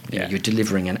 Yeah. You're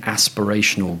delivering an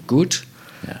aspirational good.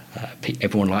 Yeah.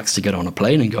 Everyone likes to get on a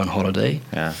plane and go on holiday.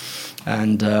 Yeah.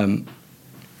 And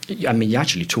you're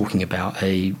actually talking about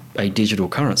a digital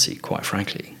currency, quite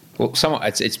frankly. Well,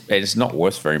 it's not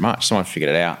worth very much. Someone figured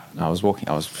it out. I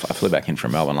flew back in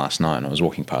from Melbourne last night, and I was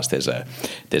walking past. There's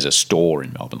a store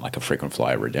in Melbourne, like a frequent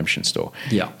flyer redemption store.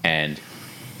 Yeah. And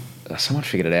someone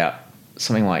figured it out.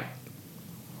 Something like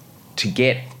to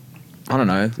get, I don't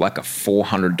know, like a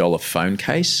 $400 phone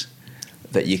case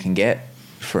that you can get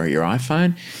for your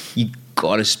iPhone. You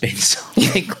got to spend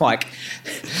something like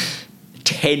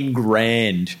 10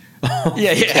 grand.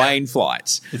 Plane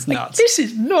flights. It's nuts. This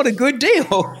is not a good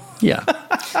deal. Yeah.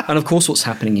 And of course what's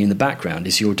happening in the background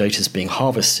is your data's being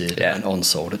harvested and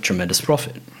on-sold at tremendous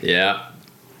profit. Yeah.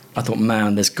 I thought,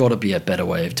 man, there's got to be a better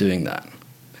way of doing that.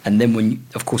 And then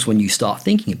when you start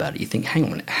thinking about it, you think, hang on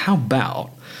a minute, how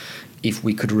about if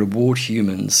we could reward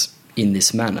humans in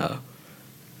this manner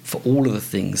for all of the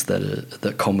things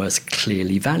that commerce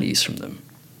clearly values from them?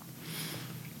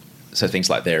 So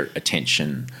things like their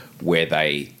attention, where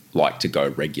they like to go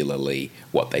regularly,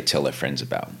 what they tell their friends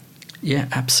about. Yeah,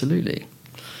 absolutely.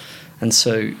 And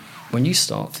so when you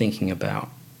start thinking about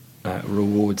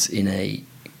rewards in a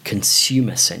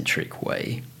consumer-centric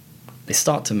way, they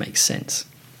start to make sense.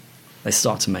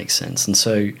 And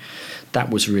so that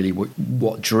was really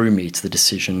what drew me to the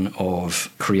decision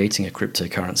of creating a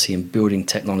cryptocurrency and building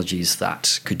technologies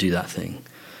that could do that thing.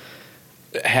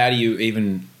 How do you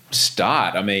even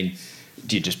start? I mean,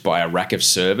 do you just buy a rack of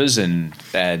servers and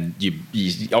you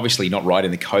obviously not writing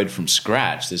the code from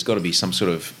scratch? There's got to be some sort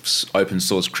of open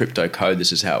source crypto code.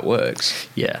 This is how it works.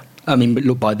 Yeah. I mean, but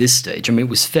look, by this stage, I mean, it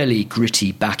was fairly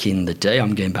gritty back in the day.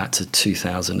 I'm going back to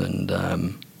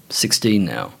 2016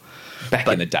 now. Back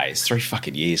in the day, it's 3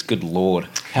 fucking years. Good Lord.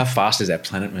 How fast is our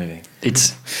planet moving?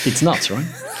 It's nuts, right?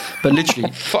 But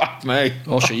literally, fuck me.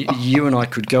 Osher, you and I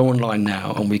could go online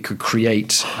now and we could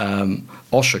create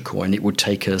Osher Coin. It would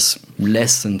take us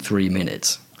less than 3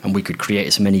 minutes. And we could create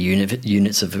as many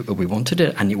units of we wanted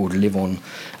it, and it would live on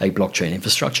a blockchain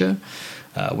infrastructure.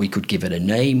 We could give it a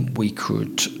name. We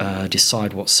could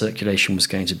decide what circulation was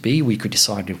going to be. We could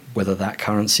decide whether that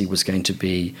currency was going to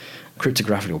be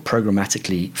cryptographically or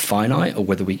programmatically finite, or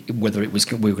whether we were going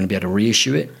to be able to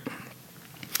reissue it.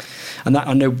 And that,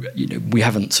 I know, we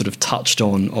haven't sort of touched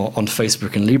on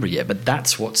Facebook and Libra yet, but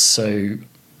that's what's so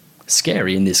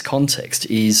scary in this context,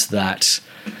 is that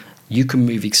you can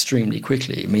move extremely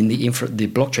quickly. I mean, the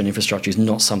blockchain infrastructure is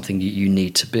not something you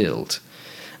need to build.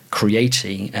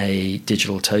 Creating a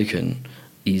digital token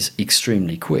is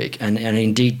extremely quick, and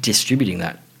indeed distributing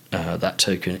that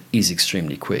token is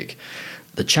extremely quick.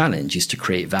 The challenge is to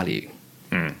create value.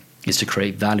 Is to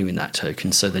create value in that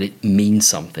token so that it means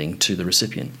something to the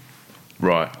recipient.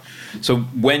 Right. So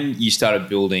when you started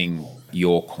building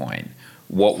your coin,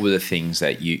 what were the things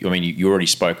that you already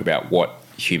spoke about what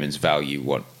humans value,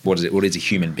 what is a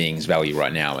human being's value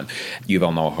right now? And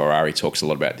Yuval Noah Harari talks a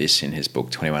lot about this in his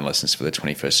book 21 Lessons for the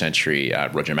 21st Century.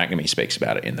 Roger McNamee speaks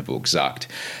about it in the book Zucked,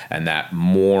 and that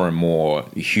more and more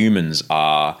humans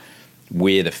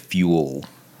we're the fuel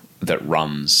that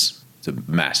runs the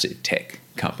massive tech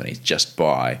companies just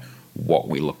by what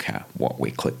we look at, what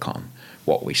we click on,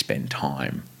 what we spend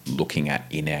time looking at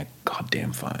in our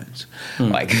goddamn phones.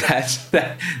 Like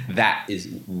that is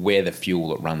where the fuel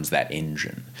that runs that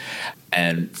engine.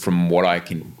 And from what I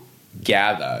can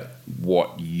gather,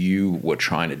 what you were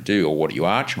trying to do, or what you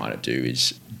are trying to do,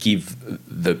 is give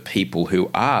the people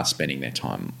who are spending their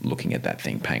time looking at that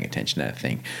thing, paying attention to that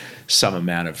thing, some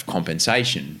amount of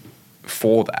compensation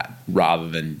for that, rather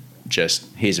than just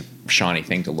here's a shiny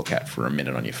thing to look at for a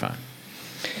minute on your phone.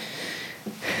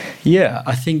 Yeah,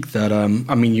 I think that,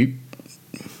 you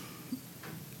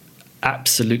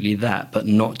absolutely that, but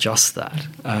not just that.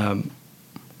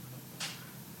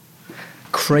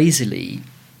 Crazily,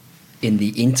 in the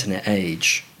internet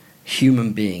age,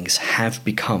 human beings have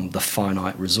become the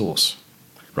finite resource.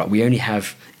 Right? We only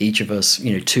have, each of us,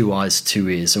 2 eyes, 2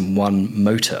 ears, and 1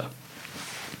 motor.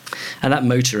 And that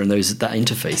motor and that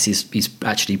interface is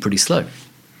actually pretty slow.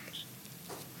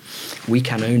 We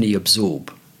can only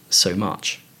absorb so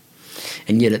much.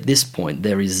 And yet at this point,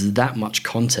 there is that much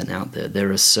content out there.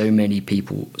 There are so many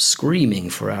people screaming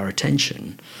for our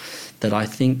attention that I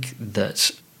think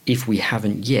that if we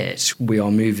haven't yet, we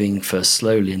are moving first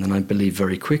slowly and then I believe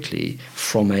very quickly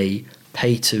from a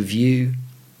pay-to-view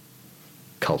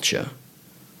culture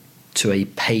to a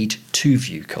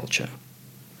paid-to-view culture.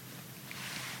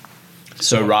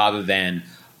 So rather than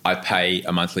I pay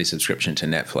a monthly subscription to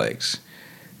Netflix,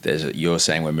 you're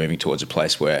saying we're moving towards a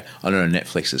place where, I don't know,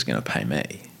 Netflix is going to pay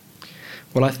me.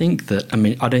 Well, I think that,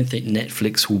 I don't think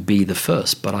Netflix will be the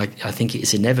first, but I think it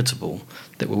is inevitable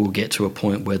that we will get to a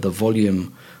point where the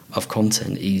volume of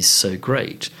content is so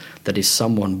great that if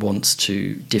someone wants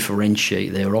to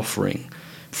differentiate their offering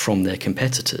from their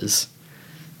competitors,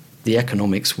 the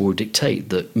economics will dictate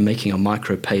that making a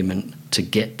micropayment to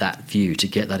get that view, to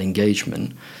get that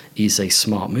engagement, is a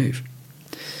smart move.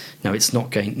 Now, it's not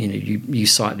going, you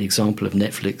cite the example of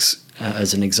Netflix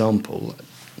as an example.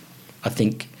 I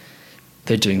think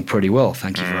they're doing pretty well,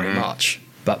 thank you very much.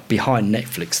 But behind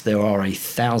Netflix, there are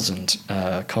 1,000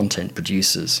 content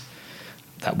producers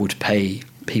that would pay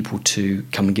people to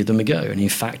come and give them a go. And in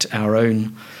fact, our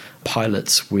own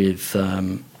pilots with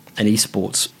an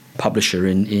esports publisher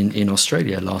in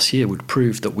Australia last year would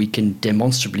prove that we can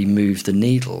demonstrably move the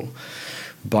needle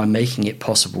by making it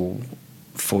possible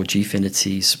for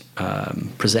Gfinity's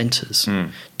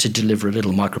presenters to deliver a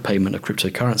little micropayment of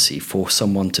cryptocurrency for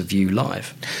someone to view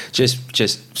live.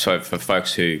 Just so for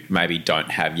folks who maybe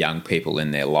don't have young people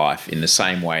in their life, in the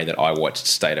same way that I watched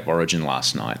State of Origin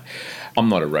last night. I'm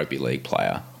not a rugby league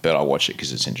player, but I watch it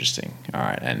because it's interesting. All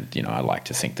right, and I like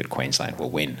to think that Queensland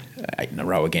will win 8 in a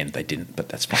row again. They didn't, but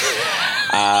that's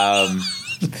fine.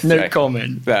 No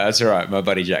comment. That's all right. My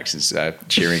buddy Jackson's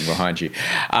cheering behind you.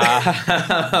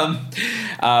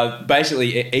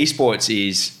 Basically, esports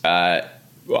is,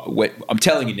 I'm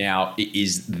telling you now, it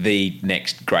is the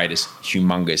next greatest,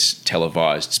 humongous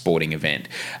televised sporting event.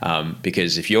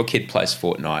 Because if your kid plays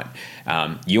Fortnite,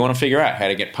 you want to figure out how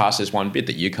to get past this one bit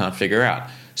that you can't figure out.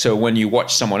 So when you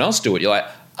watch someone else do it, you're like,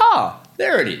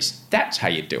 there it is. That's how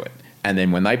you do it. And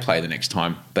then when they play the next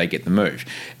time, they get the move.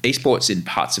 Esports in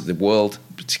parts of the world,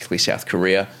 particularly South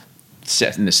Korea,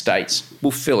 set in the States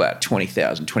will fill out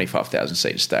 20,000, 25,000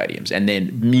 seat stadiums, and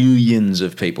then millions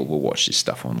of people will watch this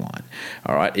stuff online.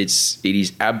 All right, it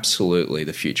is absolutely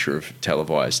the future of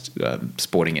televised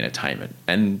sporting entertainment,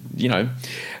 and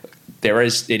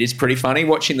it is pretty funny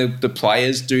watching the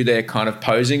players do their kind of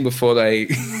posing before they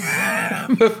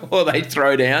before they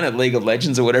throw down at League of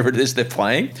Legends or whatever it is they're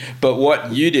playing. But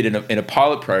what you did in a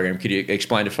pilot program, could you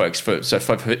explain to folks for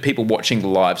people watching the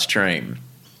live stream?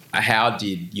 How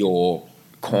did your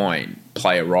coin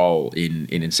play a role in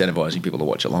incentivizing people to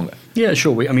watch it longer? Yeah,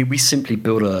 sure. We simply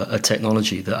built a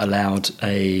technology that allowed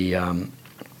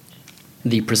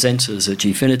the presenters at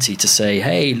Gfinity to say,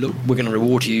 hey, look, we're going to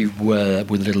reward you with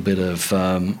a little bit of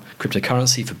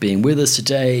cryptocurrency for being with us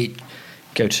today.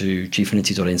 Go to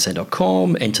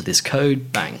gfinity.ncent.com, enter this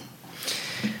code, bang.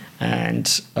 And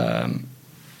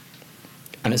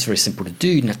it's very simple to do.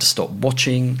 You didn't have to stop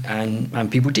watching, and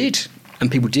people did.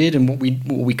 And what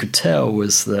we could tell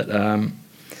was that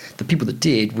the people that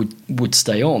did would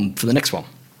stay on for the next one.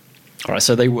 All right,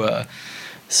 so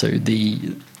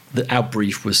our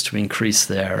brief was to increase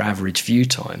their average view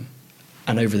time,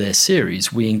 and over their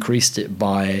series we increased it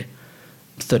by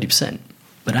 30%.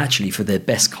 But actually, for their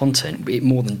best content, it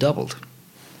more than doubled.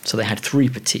 So they had 3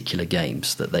 particular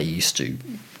games that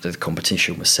the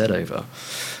competition was set over.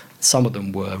 Some of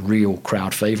them were real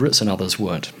crowd favourites, and others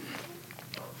weren't.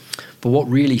 But what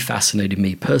really fascinated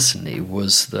me personally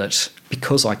was that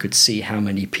because I could see how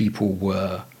many people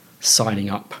were signing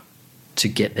up to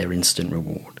get their instant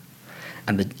reward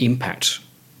and the impact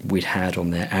we'd had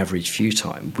on their average view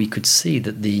time, we could see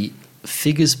that the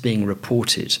figures being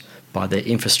reported by their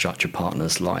infrastructure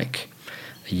partners like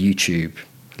YouTube,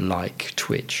 like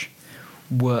Twitch,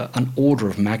 were an order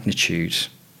of magnitude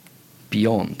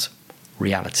beyond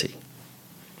reality.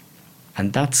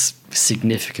 And that's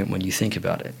significant when you think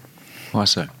about it. Why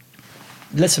so?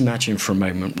 Let's imagine for a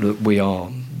moment that we are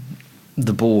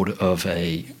the board of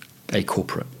a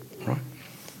corporate, right?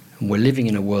 And we're living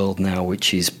in a world now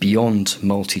which is beyond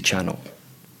multi-channel.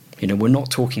 We're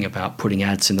not talking about putting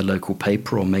ads in the local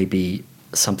paper or maybe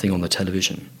something on the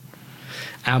television.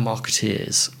 Our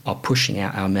marketeers are pushing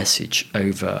out our message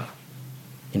over,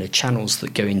 channels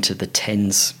that go into the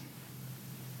tens.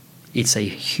 It's a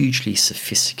hugely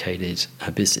sophisticated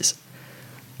business.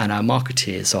 And our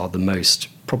marketeers are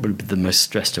probably the most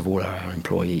stressed of all our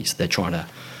employees. They're trying to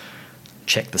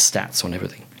check the stats on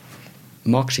everything.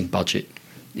 Marketing budget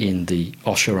in the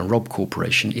Osher and Robb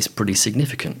Corporation is pretty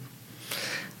significant.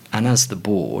 And as the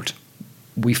board,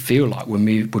 we feel like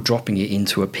we're dropping it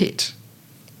into a pit.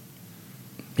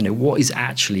 What is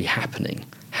actually happening?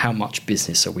 How much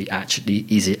business are we actually,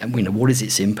 what is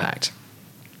its impact?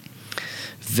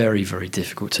 Very, very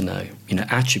difficult to know.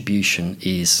 Attribution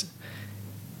is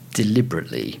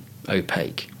deliberately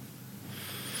opaque.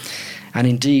 And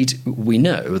indeed, we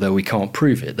know, though we can't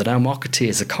prove it, that our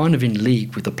marketeers are kind of in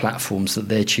league with the platforms that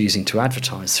they're choosing to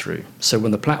advertise through. So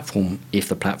when if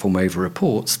the platform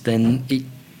over-reports, then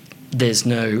there's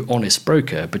no honest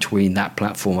broker between that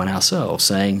platform and ourselves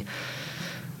saying,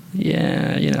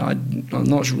 yeah, I'm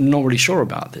not really sure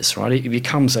about this, right? It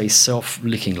becomes a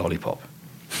self-licking lollipop.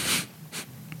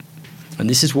 And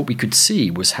this is what we could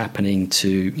see was happening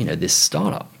to, this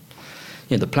startup.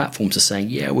 The platforms are saying,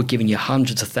 yeah, we're giving you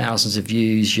hundreds of thousands of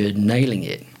views, you're nailing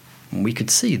it. And we could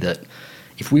see that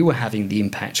if we were having the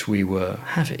impact we were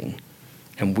having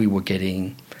and we were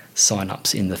getting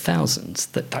sign-ups in the thousands,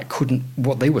 that couldn't,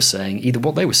 what they were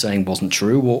saying wasn't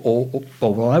true or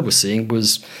what I was seeing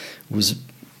was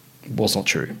not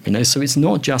true. So it's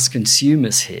not just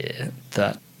consumers here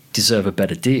that deserve a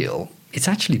better deal, it's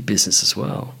actually business as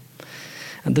well.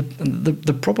 And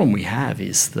the problem we have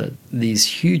is that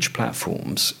these huge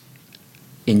platforms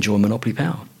enjoy monopoly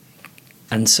power.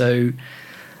 And so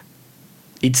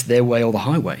it's their way or the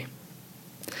highway.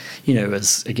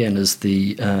 As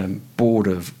the board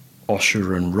of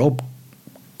Osher and Robb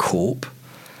Corp,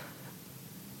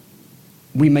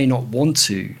 we may not want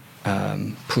to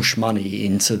push money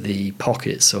into the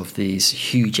pockets of these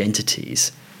huge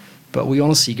entities, but we're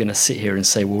honestly going to sit here and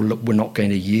say, well, look, we're not going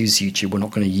to use YouTube, we're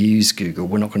not going to use Google,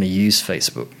 we're not going to use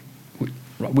Facebook.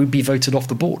 We'd be voted off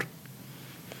the board.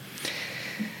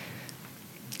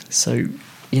 So,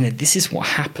 this is what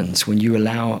happens when you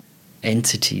allow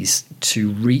entities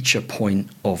to reach a point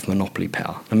of monopoly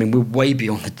power. We're way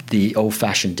beyond the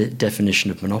old-fashioned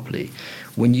definition of monopoly.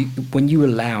 When you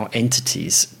allow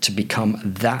entities to become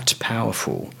that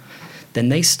powerful, then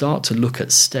they start to look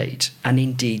at state, and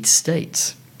indeed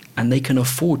states, and they can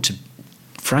afford to,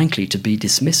 frankly, to be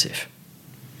dismissive.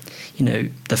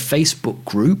 The Facebook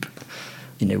group,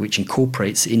 which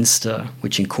incorporates Insta,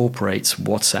 which incorporates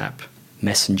WhatsApp,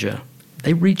 Messenger,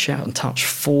 they reach out and touch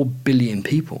 4 billion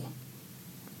people.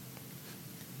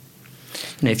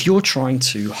 You know, if you're trying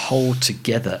to hold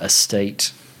together a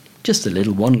state, just a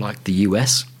little one like the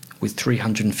US, with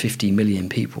 350 million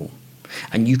people,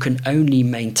 and you can only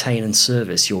maintain and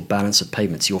service your balance of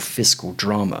payments, your fiscal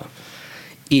drama,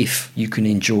 if you can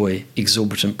enjoy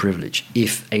exorbitant privilege,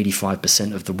 if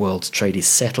 85% of the world's trade is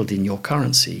settled in your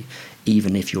currency,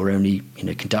 even if you're only,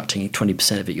 conducting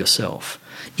 20% of it yourself.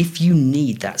 If you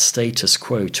need that status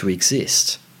quo to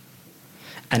exist,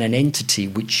 and an entity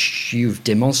which you've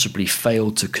demonstrably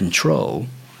failed to control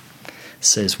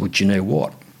says, well, do you know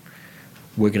what?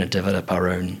 We're going to develop our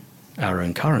own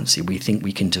currency. We think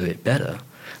we can do it better.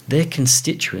 Their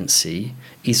constituency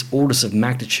is orders of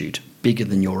magnitude bigger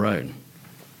than your own.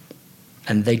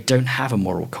 And they don't have a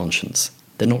moral conscience.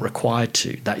 They're not required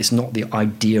to. That is not the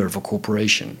idea of a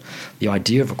corporation. The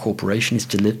idea of a corporation is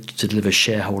to deliver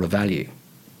shareholder value.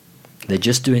 They're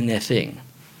just doing their thing.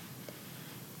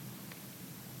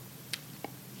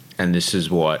 And this is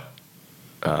what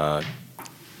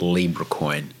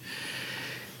LibraCoin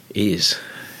is,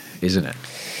 isn't it?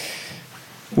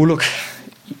 Well, look,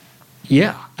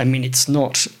 yeah. I mean, it's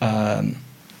not,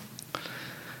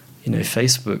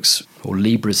 Facebook's or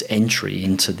Libra's entry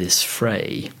into this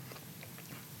fray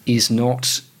is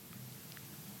not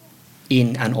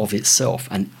in and of itself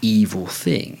an evil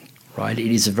thing, right?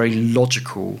 It is a very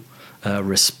logical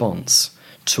response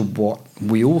to what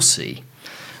we all see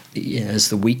as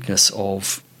the weakness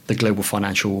of the global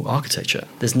financial architecture.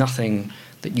 There's nothing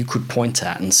that you could point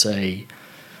at and say,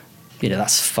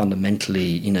 that's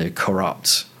fundamentally,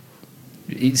 corrupt.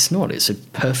 It's not. It's a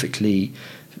perfectly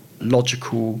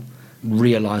logical,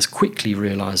 quickly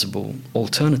realizable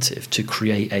alternative to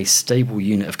create a stable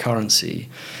unit of currency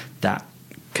that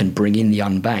can bring in the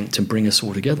unbanked and bring us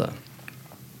all together.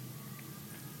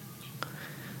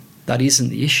 That isn't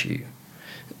the issue.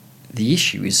 The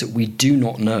issue is that we do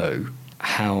not know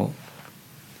how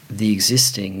the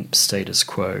existing status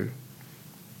quo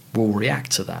will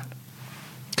react to that.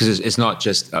 Because it's not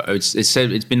just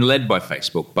it's been led by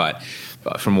Facebook, but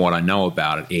from what I know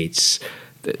about it,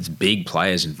 there's big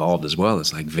players involved as well.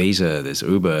 There's like Visa, there's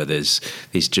Uber, there's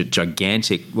these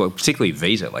gigantic, well, particularly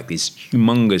Visa, like these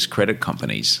humongous credit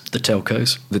companies. The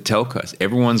telcos.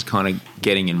 Everyone's kind of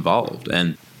getting involved.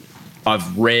 And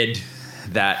I've read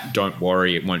that, don't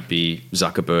worry, it won't be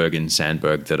Zuckerberg and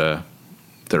Sandberg that are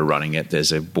running it.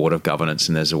 There's a board of governance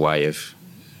and there's a way of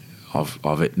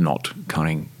it not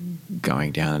kind of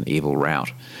going down an evil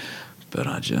route. But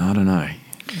I don't know.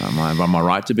 Am I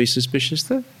right to be suspicious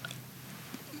there?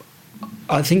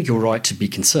 I think you're right to be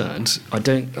concerned.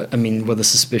 I mean, whether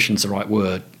suspicion's the right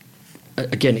word.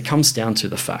 Again, it comes down to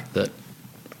the fact that,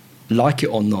 like it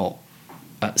or not,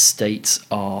 a state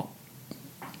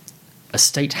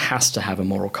has to have a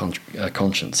moral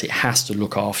conscience. It has to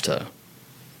look after,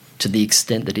 to the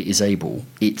extent that it is able,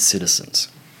 its citizens.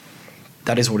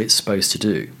 That is what it's supposed to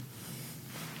do.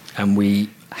 And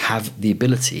we have the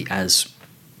ability, as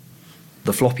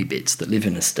the floppy bits that live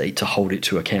in a state, to hold it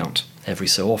to account every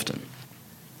so often.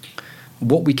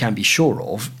 What we can be sure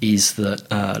of is that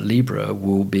Libra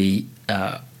will be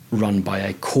run by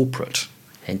a corporate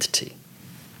entity.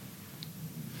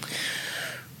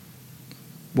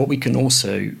 What we can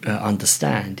also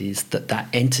understand is that that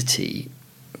entity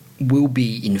will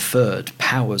be inferred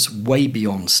powers way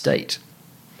beyond state.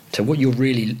 So what you're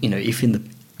really, if in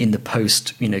the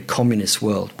post, communist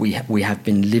world, we have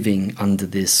been living under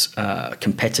this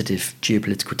competitive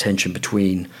geopolitical tension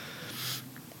between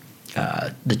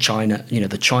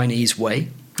the Chinese way,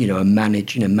 a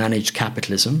managed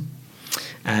capitalism,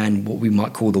 and what we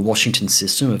might call the Washington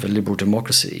system of a liberal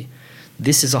democracy.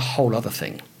 This is a whole other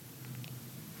thing.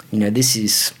 This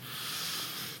is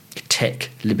tech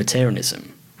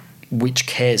libertarianism, which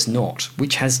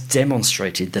has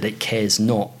demonstrated that it cares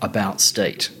not about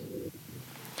state.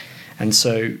 And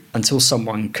so until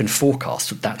someone can forecast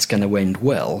that that's going to end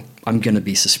well, I'm going to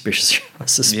be suspicious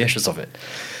of it.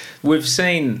 We've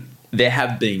seen, there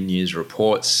have been news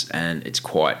reports, and it's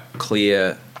quite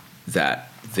clear that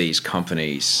these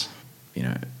companies,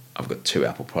 I've got 2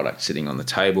 Apple products sitting on the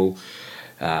table,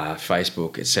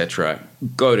 Facebook, etc.,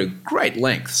 go to great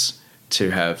lengths to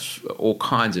have all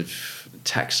kinds of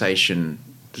taxation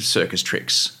circus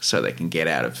tricks so they can get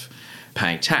out of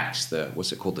paying tax.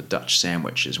 What's it called? The Dutch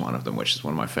sandwich is one of them, which is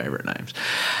one of my favorite names.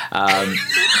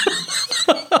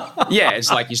 Yeah,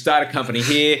 it's like you start a company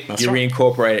here, you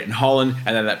reincorporate it in Holland,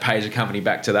 and then that pays a company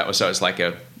back to that. So it's like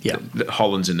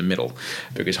Holland's in the middle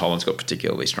because Holland's got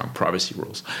particularly strong privacy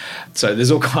rules. So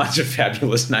there's all kinds of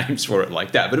fabulous names for it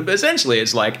like that. But essentially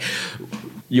it's like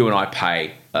you and I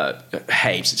pay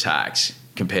heaps of tax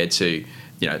compared to,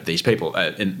 these people.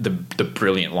 And the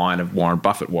brilliant line of Warren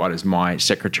Buffett, why does my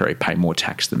secretary pay more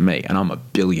tax than me? And I'm a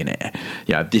billionaire.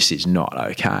 This is not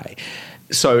okay.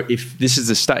 So if this is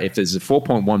a state, if there's a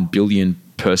 4.1 billion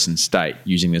person state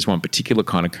using this one particular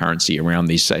kind of currency around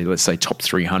these, let's say top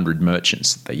 300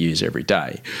 merchants that they use every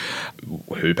day,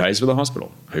 who pays for the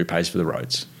hospital? Who pays for the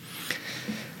roads?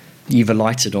 You've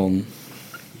alighted on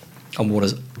what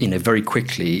is, very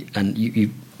quickly, and you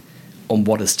on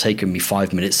what has taken me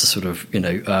 5 minutes to sort of,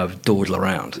 dawdle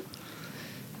around.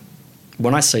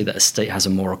 When I say that a state has a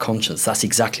moral conscience, that's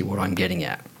exactly what I'm getting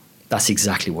at.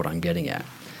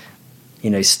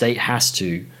 State has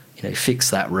to, fix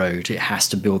that road. It has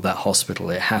to build that hospital.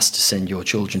 It has to send your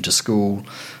children to school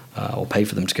or pay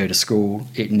for them to go to school.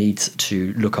 It needs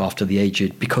to look after the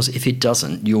aged, because if it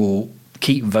doesn't, you'll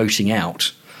keep voting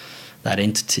out that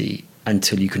entity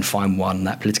until you can find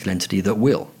that political entity that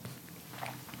will.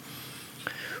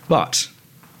 But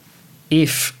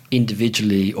if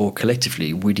individually or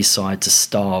collectively we decide to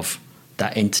starve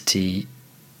that entity,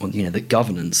 or the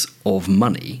governance of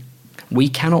money, we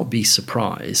cannot be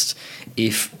surprised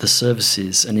if the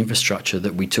services and infrastructure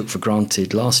that we took for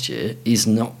granted last year is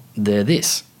not there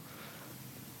this.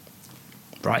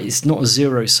 Right? It's not a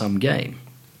zero-sum game.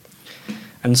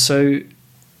 And so,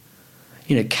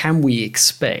 can we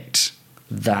expect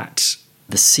that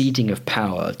the ceding of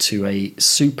power to a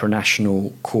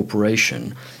supranational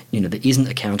corporation, that isn't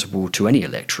accountable to any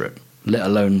electorate, let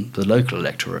alone the local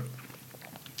electorate,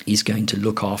 is going to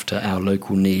look after our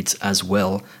local needs as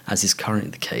well as is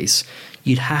currently the case?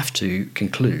 You'd have to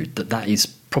conclude that is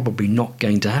probably not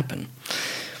going to happen.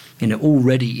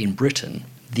 Already in Britain,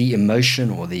 the emotion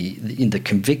or the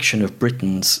conviction of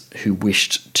Britons who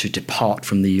wished to depart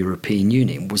from the European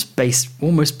Union was based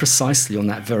almost precisely on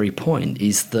that very point,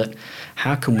 is that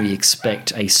how can we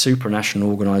expect a supranational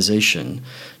organisation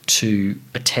to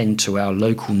attend to our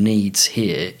local needs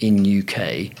here in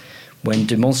UK when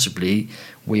demonstrably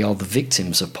we are the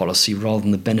victims of policy rather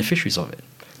than the beneficiaries of it?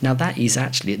 Now, that is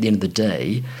actually, at the end of the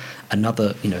day, another,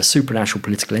 a supranational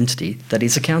political entity that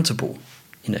is accountable,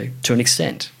 to an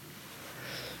extent.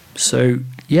 So,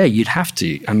 yeah, you'd have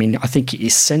to. I think it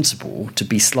is sensible to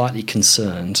be slightly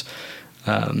concerned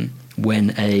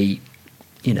when a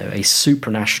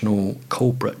supranational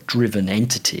corporate-driven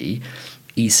entity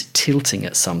is tilting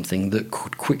at something that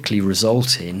could quickly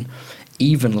result in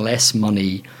even less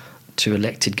money to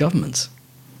elected governments.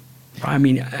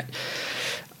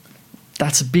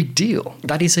 That's a big deal.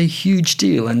 That is a huge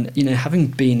deal. And, having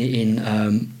been in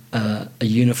a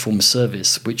uniformed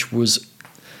service which was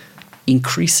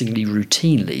increasingly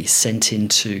routinely sent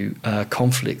into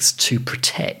conflicts to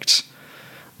protect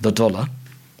the dollar,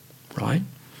 right?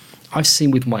 I've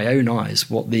seen with my own eyes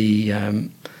what the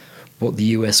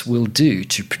US will do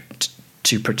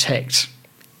to protect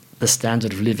the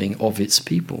standard of living of its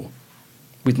people,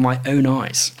 with my own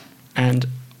eyes. And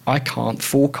I can't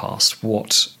forecast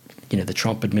what the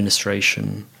Trump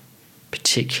administration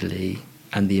particularly,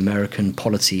 and the American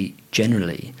polity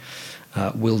generally,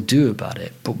 will do about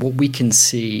it. But what we can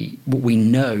see, what we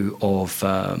know of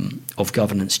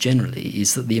governance generally,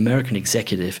 is that the American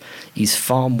executive is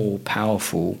far more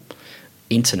powerful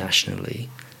internationally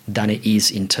than it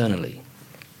is internally.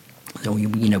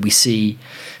 We see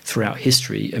throughout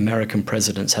history American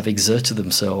presidents have exerted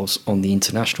themselves on the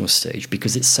international stage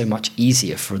because it's so much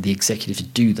easier for the executive to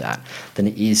do that than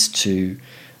it is to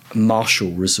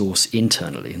marshal resource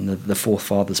internally. And the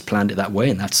forefathers planned it that way,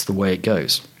 and that's the way it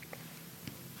goes.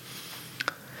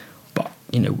 But,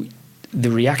 the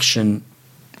reaction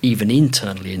even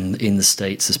internally in the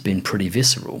States has been pretty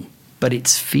visceral. But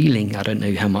it's feeling, I don't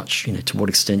know how much, to what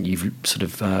extent you've sort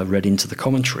of read into the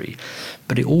commentary,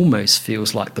 but it almost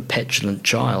feels like the petulant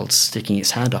child sticking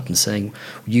its hand up and saying,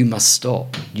 you must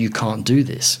stop, you can't do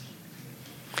this.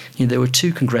 There were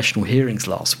 2 congressional hearings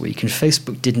last week, and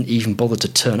Facebook didn't even bother to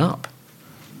turn up.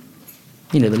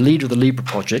 The leader of the Libra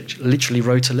Project literally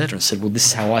wrote a letter and said, well, this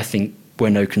is how I think we're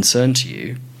no concern to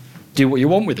you. Do what you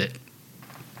want with it.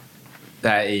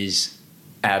 That is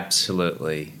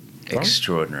absolutely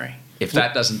extraordinary. If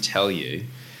that doesn't tell you...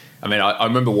 I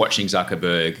remember watching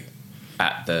Zuckerberg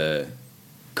at the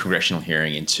congressional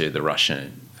hearing into the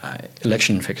Russian...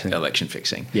 election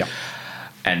fixing. Yeah.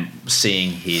 And seeing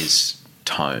his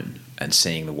tone and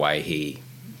seeing the way he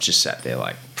just sat there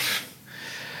like...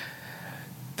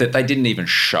 that they didn't even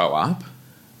show up.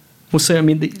 Well, so,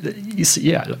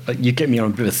 you get me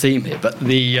on a bit of a theme here, but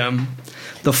the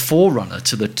forerunner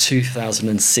to the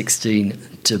 2016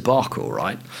 debacle,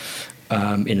 right,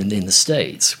 in the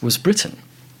States, was Britain.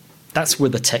 That's where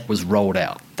the tech was rolled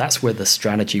out. That's where the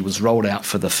strategy was rolled out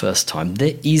for the first time.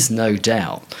 There is no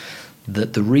doubt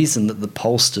that the reason that the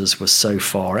pollsters were so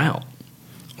far out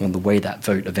on the way that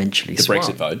vote eventually the swung,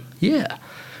 Brexit vote,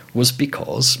 was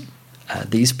because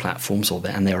these platforms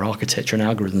and their architecture and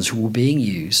algorithms were being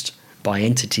used by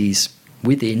entities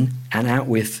within and out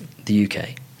with the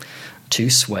UK to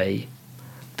sway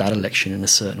that election in a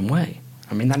certain way.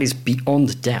 I mean, that is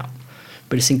beyond doubt.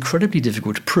 But it's incredibly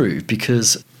difficult to prove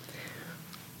because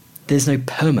there's no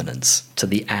permanence to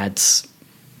the ads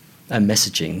and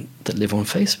messaging that live on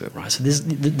Facebook, right? So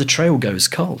the trail goes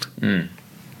cold. Mm.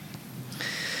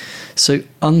 So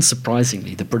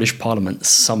unsurprisingly, the British Parliament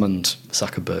summoned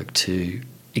Zuckerberg to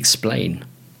explain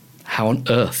how on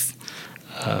earth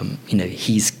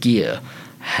his gear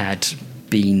had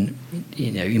been,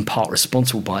 in part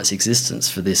responsible by its existence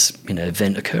for this,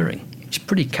 event occurring, which is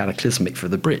pretty cataclysmic for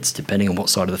the Brits, depending on what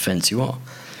side of the fence you are.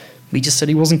 He just said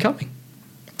he wasn't coming.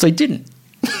 So he didn't.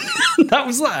 That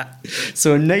was that.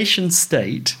 So a nation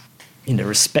state,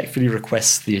 respectfully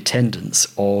requests the attendance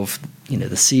of, the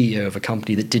CEO of a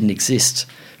company that didn't exist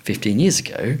 15 years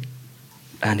ago,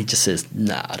 and he just says,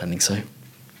 nah, I don't think so.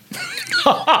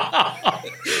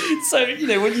 So,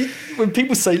 when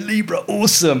people say Libra,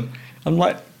 awesome, I'm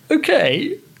like,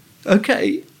 okay,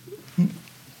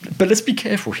 but let's be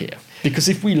careful here, because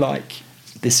if we like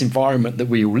this environment that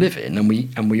we all live in,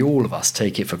 and we all of us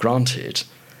take it for granted,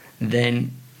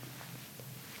 then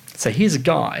so here's a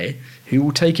guy who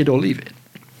will take it or leave it.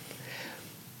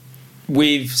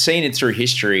 We've seen it through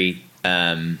history,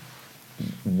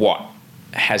 what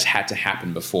has had to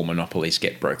happen before monopolies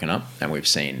get broken up, and we've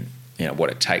seen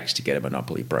what it takes to get a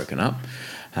monopoly broken up.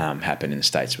 Happened in the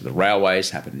States with the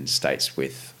railways, happened in the States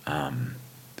with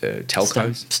the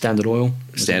telcos. Standard Oil.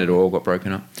 Standard Oil got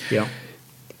broken up. Yeah.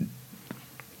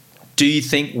 Do you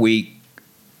think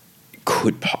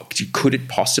could it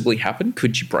possibly happen?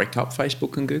 Could you break up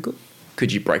Facebook and Google?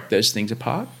 Could you break those things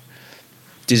apart?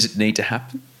 Does it need to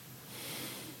happen?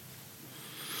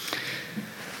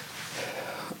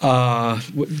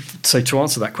 So to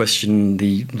answer that question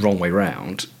the wrong way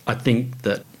round, I think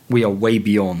that we are way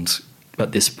beyond,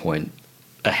 at this point,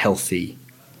 a healthy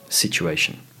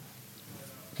situation.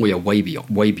 We are way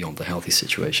beyond the healthy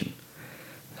situation.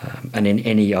 And in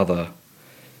any other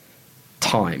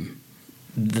time,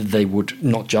 they would,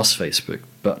 not just Facebook,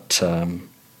 but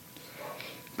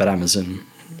Amazon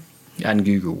and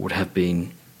Google would have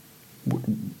been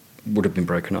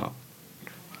broken up.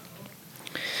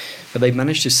 But they've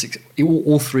managed to,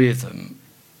 all three of them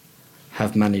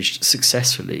have managed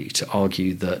successfully to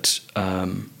argue that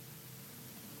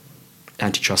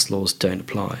antitrust laws don't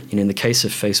apply. In the case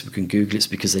of Facebook and Google, it's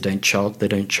because they don't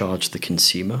charge the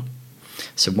consumer.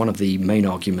 So one of the main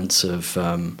arguments of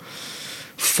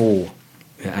for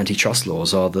antitrust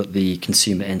laws are that the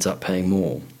consumer ends up paying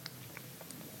more.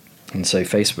 And so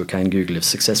Facebook and Google have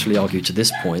successfully argued to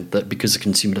this point that because the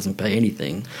consumer doesn't pay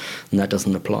anything, then that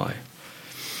doesn't apply.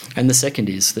 And the second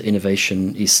is that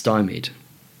innovation is stymied.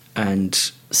 And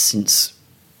since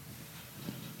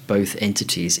both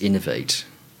entities innovate,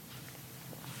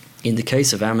 in the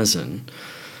case of Amazon,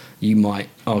 you might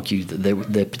argue that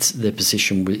their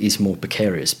position is more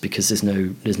precarious because there's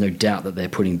no doubt that they're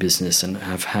putting business and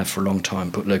have for a long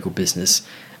time put local business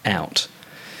out.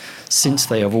 Since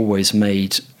they have always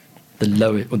made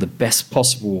the best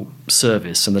possible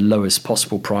service and the lowest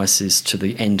possible prices to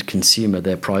the end consumer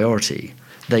their priority,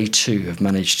 they too have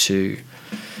managed to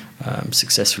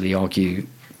successfully argue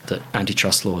that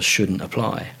antitrust laws shouldn't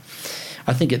apply.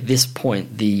 I think at this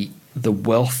point the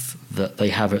wealth that they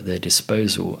have at their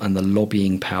disposal and the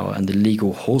lobbying power and the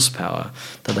legal horsepower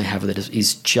that they have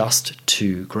is just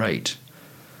too great.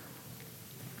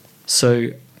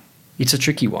 So it's a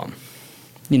tricky one,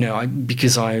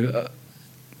 because I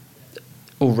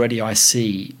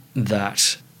see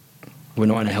that we're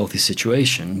not in a healthy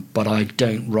situation, but I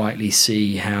don't rightly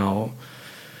see how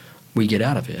we get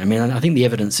out of it. I mean, I think the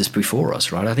evidence is before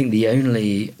us, right? I think the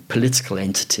only political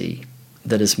entity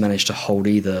that has managed to hold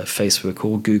either Facebook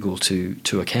or Google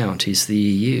to account is the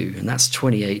EU, and that's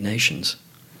 28 nations.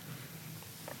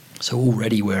 So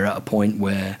already we're at a point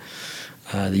where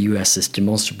the US has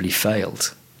demonstrably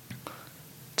failed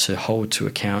to hold to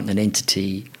account an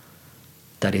entity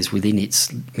that is within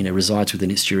its, resides within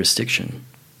its jurisdiction.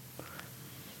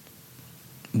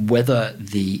 Whether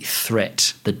the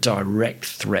direct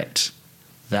threat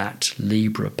that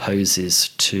Libra poses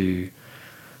to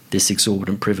this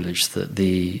exorbitant privilege that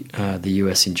the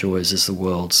US enjoys as the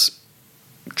world's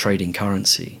trading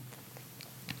currency,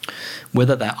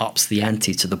 whether that ups the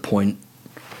ante to the point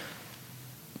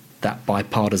that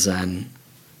bipartisan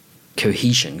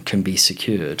cohesion can be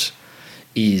secured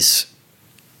is,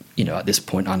 at this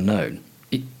point unknown.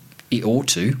 It ought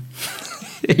to.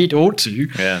 it ought to.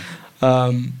 Yeah.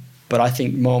 But I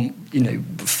think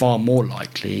far more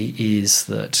likely is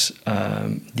that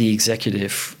the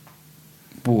executive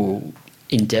will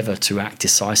endeavour to act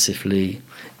decisively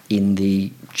in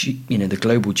the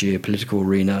global geopolitical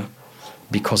arena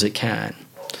because it can.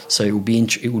 So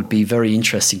it would be very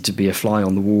interesting to be a fly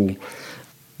on the wall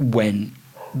when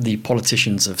the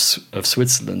politicians of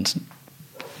Switzerland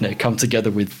come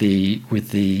together with the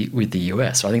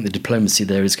US. So I think the diplomacy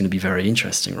there is going to be very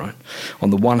interesting, right? On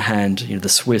the one hand, the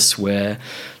Swiss, where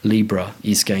Libra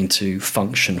is going to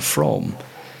function from,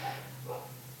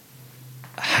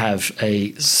 have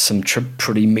some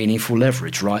pretty meaningful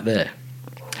leverage right there.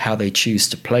 How they choose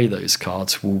to play those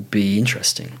cards will be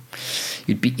interesting.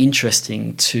 It'd be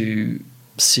interesting to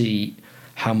see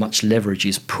how much leverage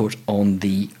is put on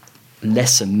the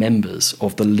lesser members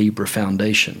of the Libra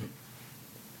Foundation,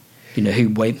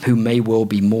 who may well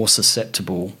be more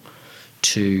susceptible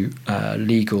to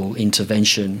legal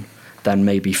intervention than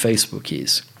maybe Facebook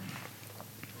is.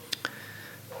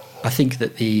 I think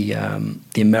that the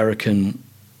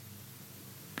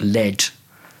American-led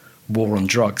war on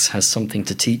drugs has something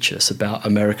to teach us about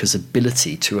America's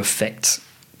ability to affect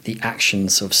the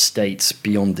actions of states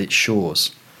beyond its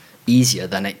shores easier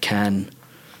than it can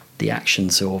the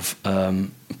actions of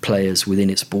players within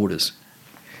its borders.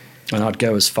 And I'd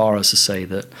go as far as to say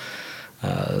that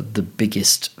the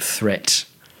biggest threat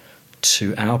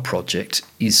to our project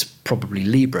is probably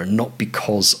Libra, not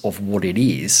because of what it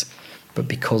is, but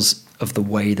because of the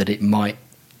way that it might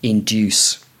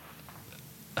induce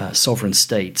sovereign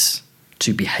states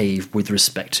to behave with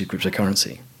respect to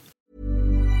cryptocurrency.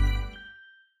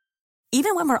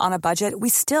 Even when we're on a budget, we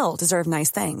still deserve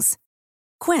nice things.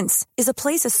 Quince is a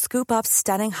place to scoop up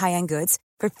stunning high-end goods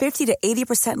for 50 to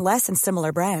 80% less than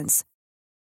similar brands.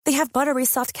 They have buttery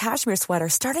soft cashmere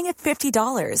sweaters starting at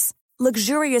 $50,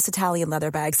 luxurious Italian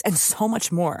leather bags, and so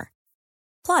much more.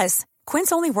 Plus,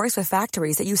 Quince only works with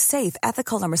factories that use safe,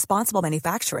 ethical, and responsible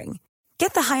manufacturing.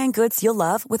 Get the high-end goods you'll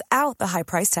love without the high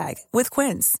price tag with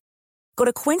Quince. Go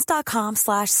to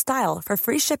quince.com/style for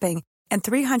free shipping and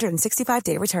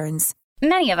 365-day returns.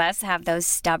 Many of us have those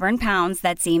stubborn pounds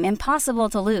that seem impossible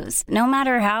to lose, no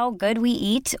matter how good we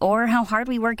eat or how hard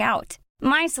we work out.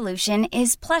 My solution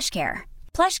is PlushCare.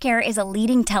 PlushCare is a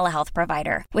leading telehealth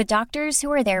provider with doctors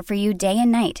who are there for you day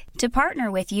and night to partner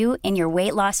with you in your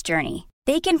weight loss journey.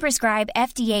 They can prescribe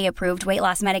FDA-approved weight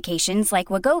loss medications like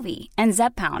Wegovy and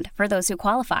Zepbound for those who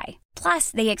qualify. Plus,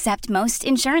 they accept most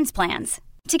insurance plans.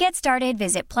 To get started,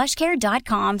 visit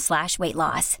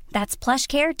plushcare.com/weightloss. That's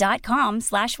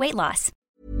plushcare.com/weightloss.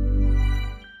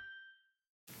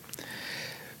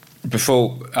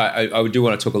 Before, I do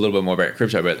want to talk a little bit more about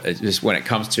crypto, but just when it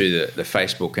comes to the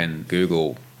Facebook and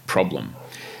Google problem,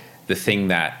 the thing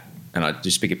that, and I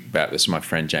do speak about this with my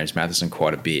friend James Matheson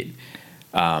quite a bit,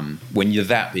 when you're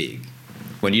that big,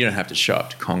 when you don't have to show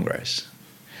up to Congress,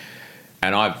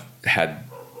 and I've had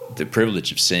the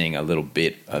privilege of seeing a little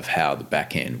bit of how the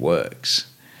back end works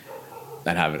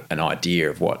and have an idea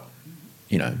of what,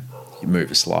 you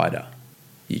move a slider,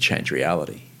 you change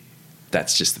reality.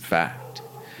 That's just the fact.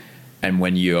 And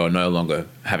when you're no longer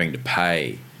having to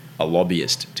pay a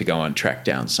lobbyist to go and track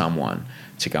down someone,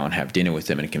 to go and have dinner with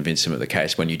them and convince them of the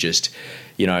case, when you just,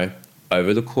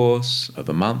 over the course of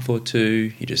a month or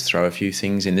two, you just throw a few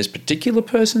things in this particular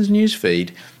person's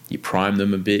newsfeed, you prime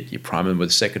them a bit, you prime them with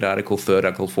a second article, third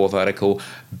article, fourth article,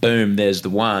 boom, there's the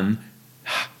one,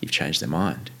 you've changed their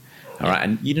mind. All right,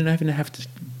 and you don't even have to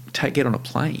get on a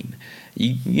plane.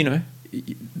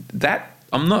 That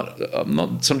I'm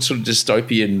not some sort of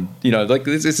dystopian,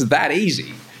 this is that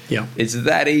easy. Yeah. It's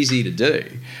that easy to do.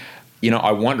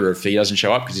 I wonder if he doesn't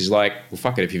show up because he's like, well,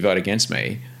 fuck it, if you vote against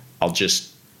me, I'll just,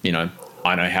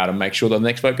 I know how to make sure the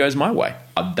next vote goes my way.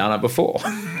 I've done it before.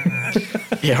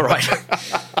 Yeah, right.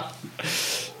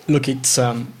 Look, it's,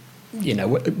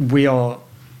 we are,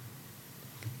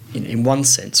 in one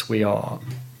sense, we are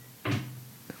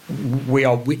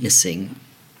witnessing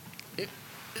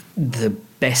the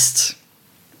best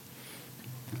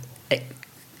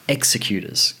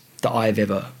executors that I've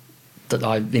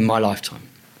in my lifetime.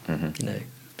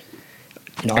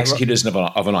 Mm-hmm. Executors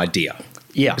of an idea.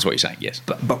 Yeah, is what you're saying. Yes,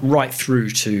 but right through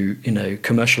to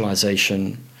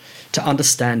commercialization, to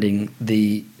understanding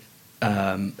the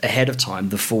ahead of time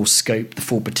the full scope, the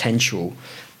full potential,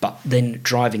 but then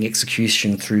driving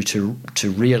execution through to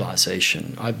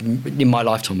realization. In my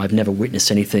lifetime, I've never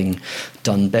witnessed anything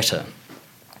done better.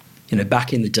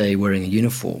 Back in the day, wearing a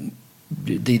uniform,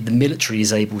 the military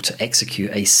is able to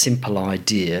execute a simple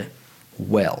idea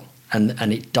well,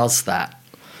 and it does that.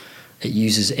 It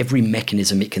uses every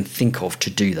mechanism it can think of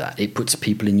to do that. It puts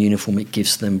people in uniform, it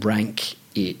gives them rank,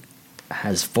 It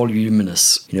has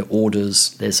voluminous,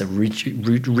 orders. There's a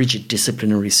rigid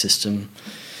disciplinary system.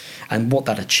 And what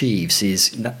that achieves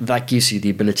is that gives you the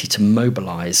ability to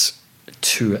mobilize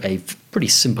to a pretty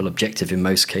simple objective in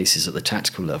most cases at the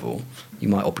tactical level. You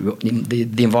might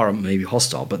the environment may be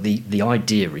hostile, but the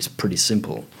idea is pretty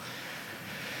simple.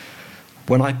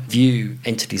 When I view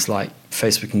entities like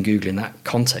Facebook and Google in that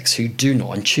context, who do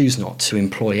not and choose not to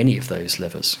employ any of those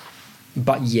levers,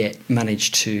 but yet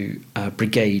manage to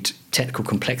brigade technical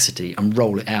complexity and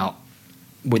roll it out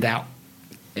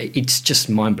it's just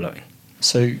mind-blowing.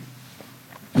 So,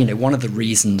 one of the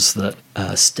reasons that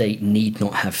a state need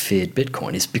not have feared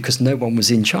Bitcoin is because no one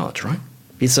was in charge, right?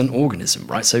 It's an organism,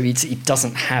 right? So it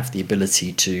doesn't have the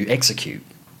ability to execute.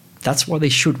 That's why they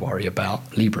should worry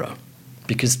about Libra,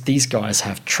 because these guys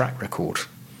have track record.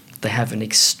 They have an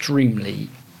extremely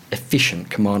efficient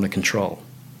command and control.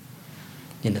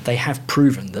 They have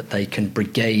proven that they can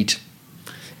brigade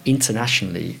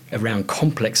internationally around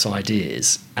complex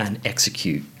ideas and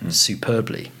execute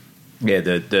superbly. Yeah,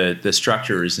 the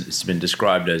structure it's been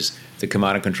described as the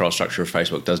command and control structure of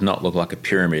Facebook does not look like a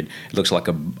pyramid. It looks like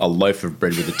a loaf of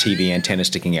bread with a TV antenna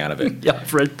sticking out of it. Yeah,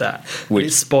 I've read that.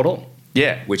 It's spot on.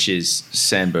 Yeah, which is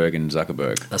Sandberg and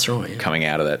Zuckerberg. That's right. Yeah. Coming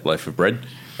out of that loaf of bread,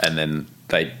 and then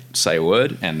they say a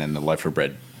word, and then the loaf of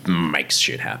bread makes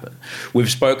shit happen.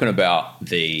 We've spoken about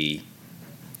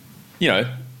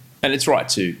and it's right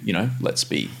to, let's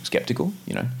be skeptical,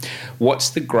 What's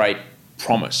the great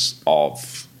promise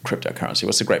of cryptocurrency?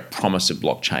 What's the great promise of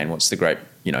blockchain? What's the great,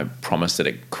 promise that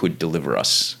it could deliver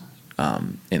us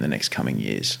in the next coming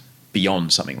years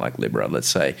beyond something like Libra, let's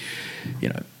say,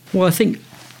 Well, I think,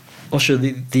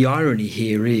 Osher, the irony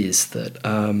here is that,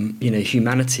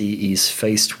 humanity is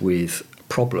faced with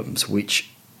problems which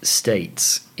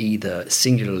states, either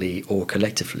singularly or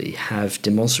collectively, have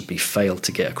demonstrably failed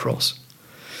to get across.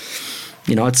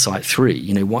 I'd cite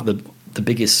three. What the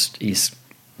biggest is,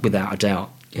 without a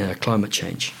doubt, climate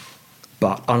change.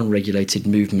 But unregulated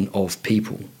movement of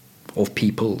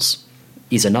peoples,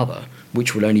 is another,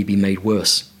 which will only be made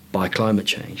worse by climate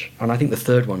change. And I think the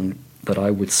third one that I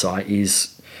would cite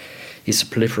is the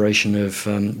proliferation of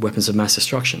weapons of mass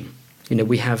destruction.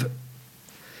 We have,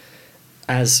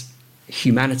 as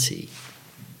humanity,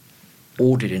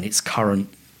 ordered in its current,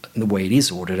 the way it is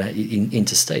ordered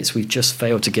into states, we've just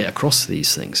failed to get across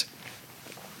these things.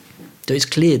 So it's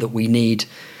clear that we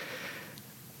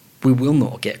will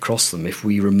not get across them if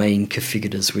we remain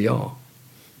configured as we are.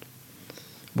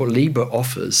 What Libra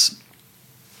offers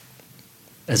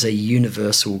as a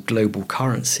universal global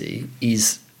currency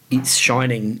is it's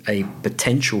shining a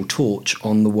potential torch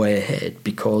on the way ahead,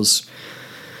 because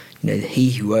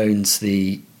he who owns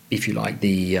the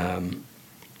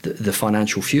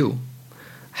financial fuel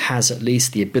has at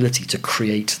least the ability to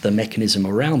create the mechanism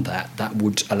around that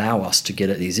would allow us to get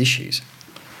at these issues.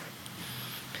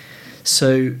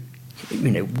 So,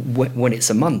 when it's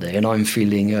a Monday and I'm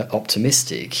feeling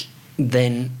optimistic,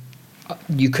 then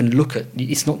you can look at,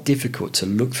 it's not difficult to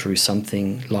look through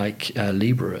something like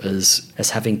Libra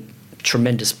as having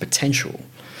tremendous potential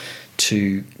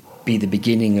to be the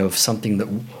beginning of something that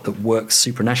works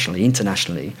supranationally,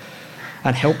 internationally,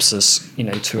 and helps us,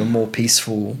 to a more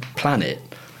peaceful planet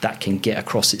that can get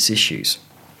across its issues.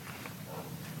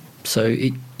 So,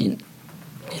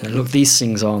 look, these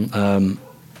things aren't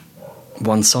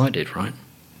one-sided, right?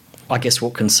 I guess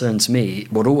what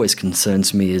always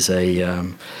concerns me as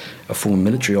a former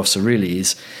military officer really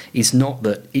is not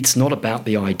that it's not about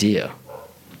the idea.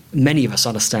 Many of us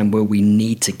understand where we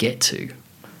need to get to.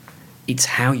 It's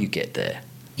how you get there.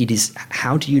 It is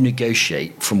how do you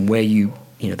negotiate from where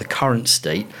the current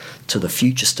state to the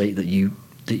future state that you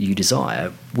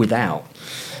desire without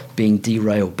being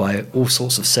derailed by all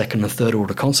sorts of second and third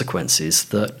order consequences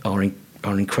that are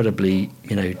incredibly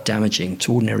damaging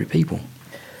to ordinary people.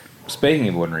 Speaking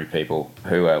of ordinary people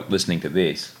who are listening to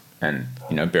this, and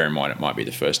bear in mind it might be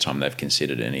the first time they've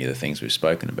considered any of the things we've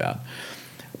spoken about,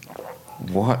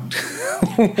 what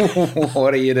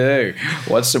do you do?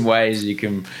 What's some ways you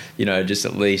can just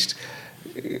at least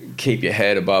keep your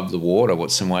head above the water?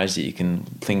 What's some ways that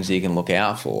things that you can look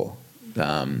out for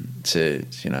to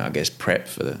I guess prep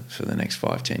for the next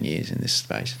 5-10 years in this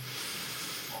space?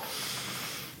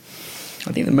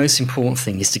 I think the most important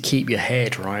thing is to keep your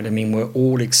head right. I mean, we're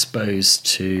all exposed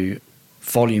to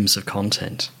volumes of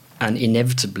content, and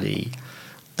inevitably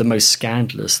the most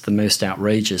scandalous, the most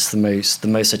outrageous, the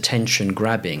most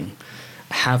attention-grabbing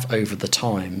have over the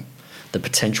time the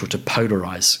potential to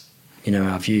polarize,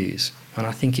 our views. And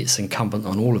I think it's incumbent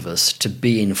on all of us to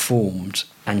be informed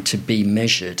and to be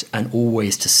measured and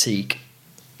always to seek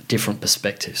different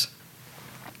perspectives.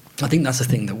 I think that's the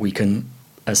thing that we can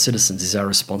as citizens is our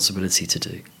responsibility to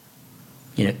do.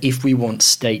 You know, if we want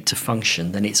state to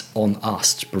function, then it's on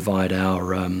us to provide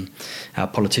our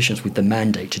politicians with the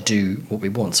mandate to do what we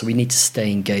want. So we need to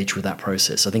stay engaged with that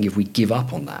process. I think if we give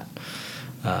up on that,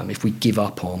 if we give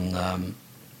up on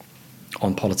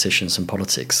politicians and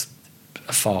politics,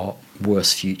 a far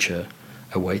worse future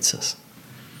awaits us.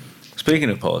 Speaking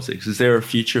of politics, is there a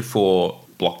future for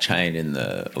blockchain in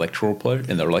the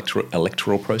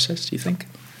electoral process, do you think?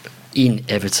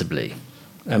 Inevitably.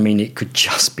 I mean, it could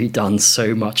just be done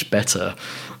so much better.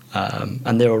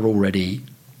 And there are already...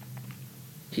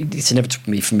 It's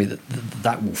inevitable for me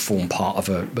that will form part of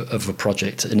a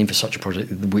project, an infrastructure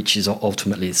project, which is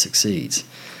ultimately succeeds.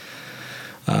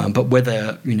 But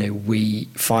whether, you know, we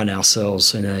find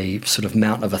ourselves in a sort of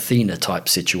Mount of Athena type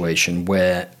situation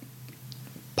where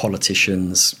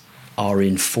politicians are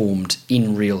informed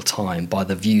in real time by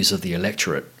the views of the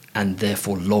electorate and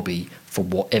therefore lobby for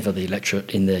whatever the electorate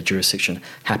in their jurisdiction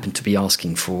happen to be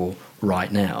asking for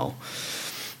right now,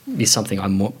 is something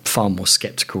I'm far more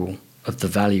sceptical of the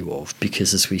value of,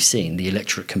 because as we've seen, the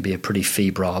electorate can be a pretty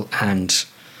febrile and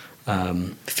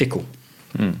fickle.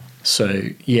 So,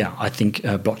 yeah, I think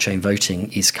blockchain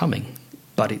voting is coming.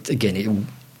 But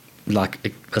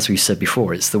as we said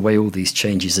before, it's the way all these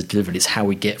changes are delivered. It's how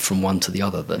we get from one to the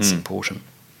other that's important.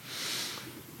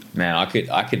 Man, I could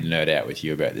nerd out with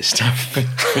you about this stuff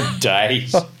for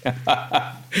days.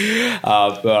 But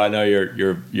I know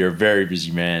you're a very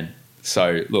busy man.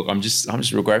 So look, I'm just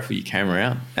real grateful you came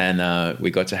around and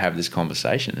we got to have this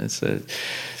conversation. It's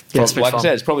like I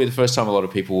said, it's probably the first time a lot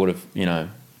of people would have, you know,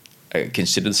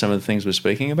 considered some of the things we're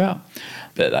speaking about,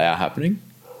 but they are happening,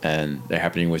 and they're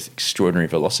happening with extraordinary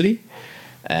velocity.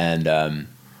 And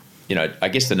you know, I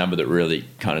guess the number that really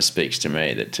kind of speaks to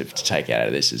me that to take out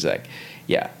of this is like,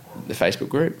 yeah, the Facebook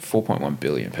group, 4.1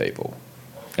 billion people.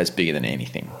 That's bigger than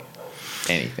anything.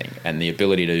 And the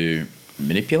ability to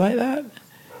manipulate that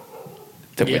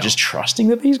we're just trusting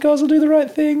that these guys will do the right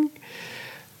thing.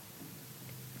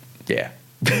 Yeah.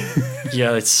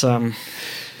 Yeah, it's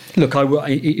look,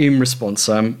 in response,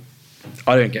 I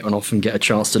don't often get a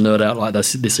chance to nerd out like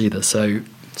this either. So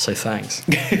thanks.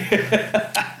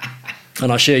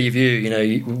 And I share your view. You know,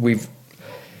 without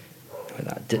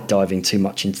diving too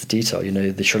much into the detail, you know,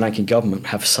 the Sri Lankan government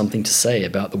have something to say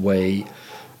about the way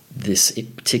this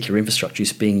particular infrastructure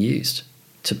is being used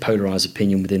to polarise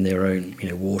opinion within their own, you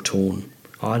know, war-torn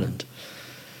island.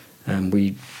 And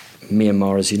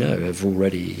Myanmar, as you know, have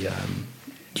already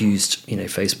used, you know,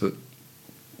 Facebook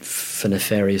for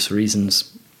nefarious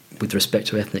reasons with respect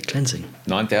to ethnic cleansing.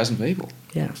 9,000 people.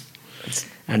 Yeah.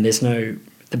 And there's no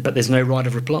right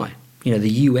of reply. You know,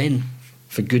 the UN,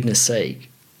 for goodness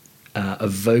sake, are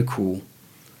vocal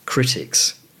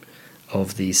critics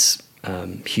of these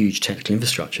huge technical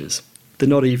infrastructures. They're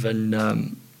not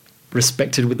even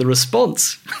respected with the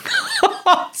response.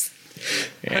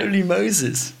 Yeah. Holy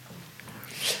Moses.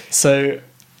 So,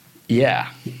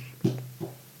 yeah.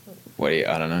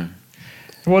 I don't know.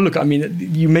 Well, look, I mean,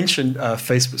 you mentioned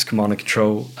Facebook's command and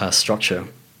control structure.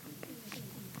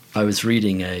 I was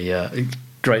reading a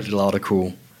great little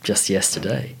article just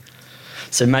yesterday.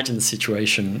 So imagine the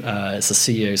situation. It's a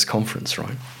CEO's conference,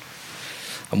 right?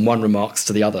 And one remarks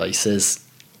to the other. He says,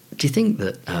 do you think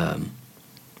that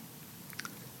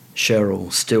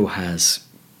Cheryl still has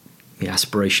the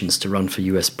aspirations to run for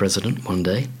US president one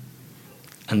day?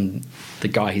 And the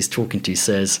guy he's talking to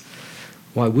says,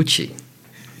 why would she?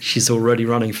 She's already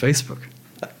running Facebook.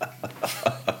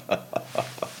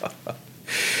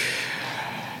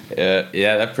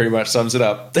 Yeah, that pretty much sums it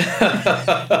up.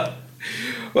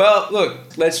 Well,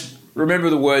 look, let's remember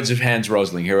the words of Hans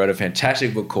Rosling, who wrote a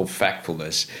fantastic book called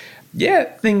Factfulness. Yeah,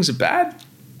 things are bad,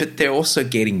 but they're also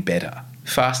getting better,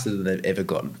 faster than they've ever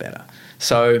gotten better.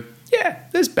 So, yeah,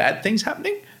 there's bad things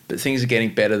happening, but things are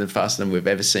getting better than faster than we've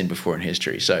ever seen before in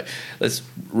history. So let's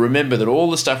remember that all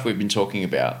the stuff we've been talking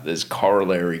about, there's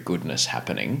corollary goodness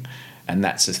happening, and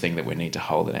that's the thing that we need to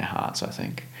hold in our hearts, I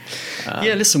think.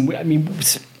 Yeah, listen,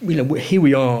 here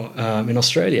we are in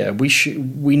Australia.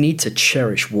 We need to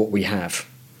cherish what we have.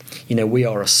 You know, we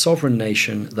are a sovereign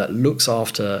nation that looks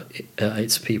after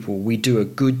its people. We do a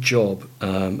good job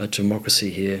at democracy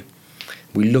here.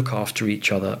 We look after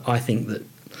each other. I think that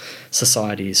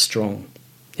society is strong.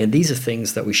 And these are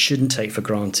things that we shouldn't take for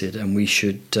granted, and we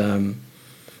should.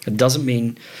 It doesn't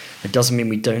mean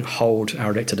we don't hold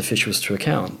our elected officials to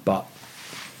account. But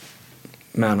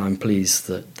man, I'm pleased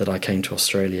that I came to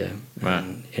Australia. Wow.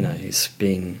 And, you know, it's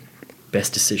been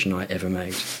best decision I ever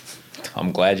made.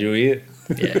 I'm glad you were here.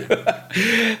 Yeah.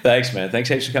 Thanks, man. Thanks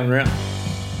heaps for coming around.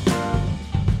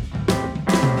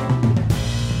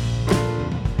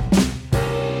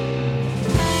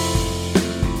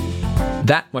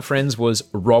 That, my friends, was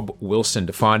Rob Wilson.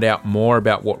 To find out more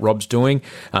about what Rob's doing,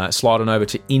 slide on over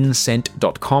to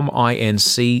incent.com,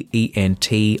 INCENT.com.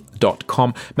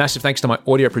 Massive thanks to my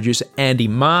audio producer, Andy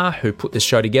Marr, who put this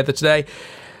show together today.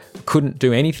 Couldn't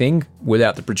do anything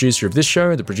without the producer of this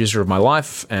show, the producer of my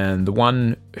life, and the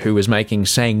one who is making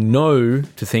saying no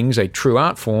to things a true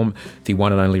art form, the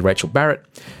one and only Rachel Barrett,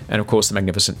 and of course the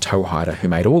magnificent Toe Hider, who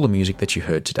made all the music that you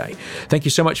heard today. Thank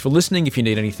you so much for listening. If you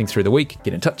need anything through the week,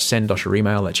 get in touch, send us your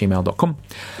email at gmail.com.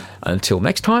 Until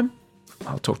next time,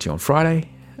 I'll talk to you on Friday.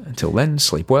 Until then,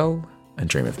 sleep well and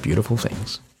dream of beautiful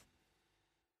things.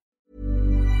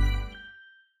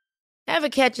 Ever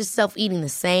catch yourself eating the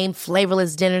same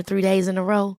flavorless dinner 3 days in a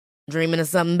row? Dreaming of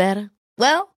something better?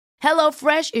 Well,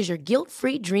 HelloFresh is your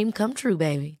guilt-free dream come true,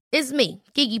 baby. It's me,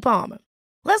 Keke Palmer.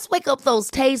 Let's wake up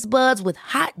those taste buds with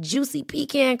hot, juicy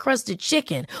pecan-crusted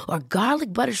chicken or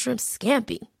garlic butter shrimp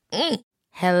scampi.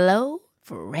 Hello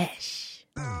Fresh.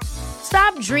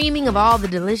 Stop dreaming of all the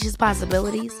delicious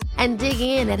possibilities and dig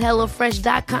in at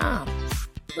HelloFresh.com.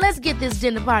 Let's get this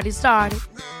dinner party started.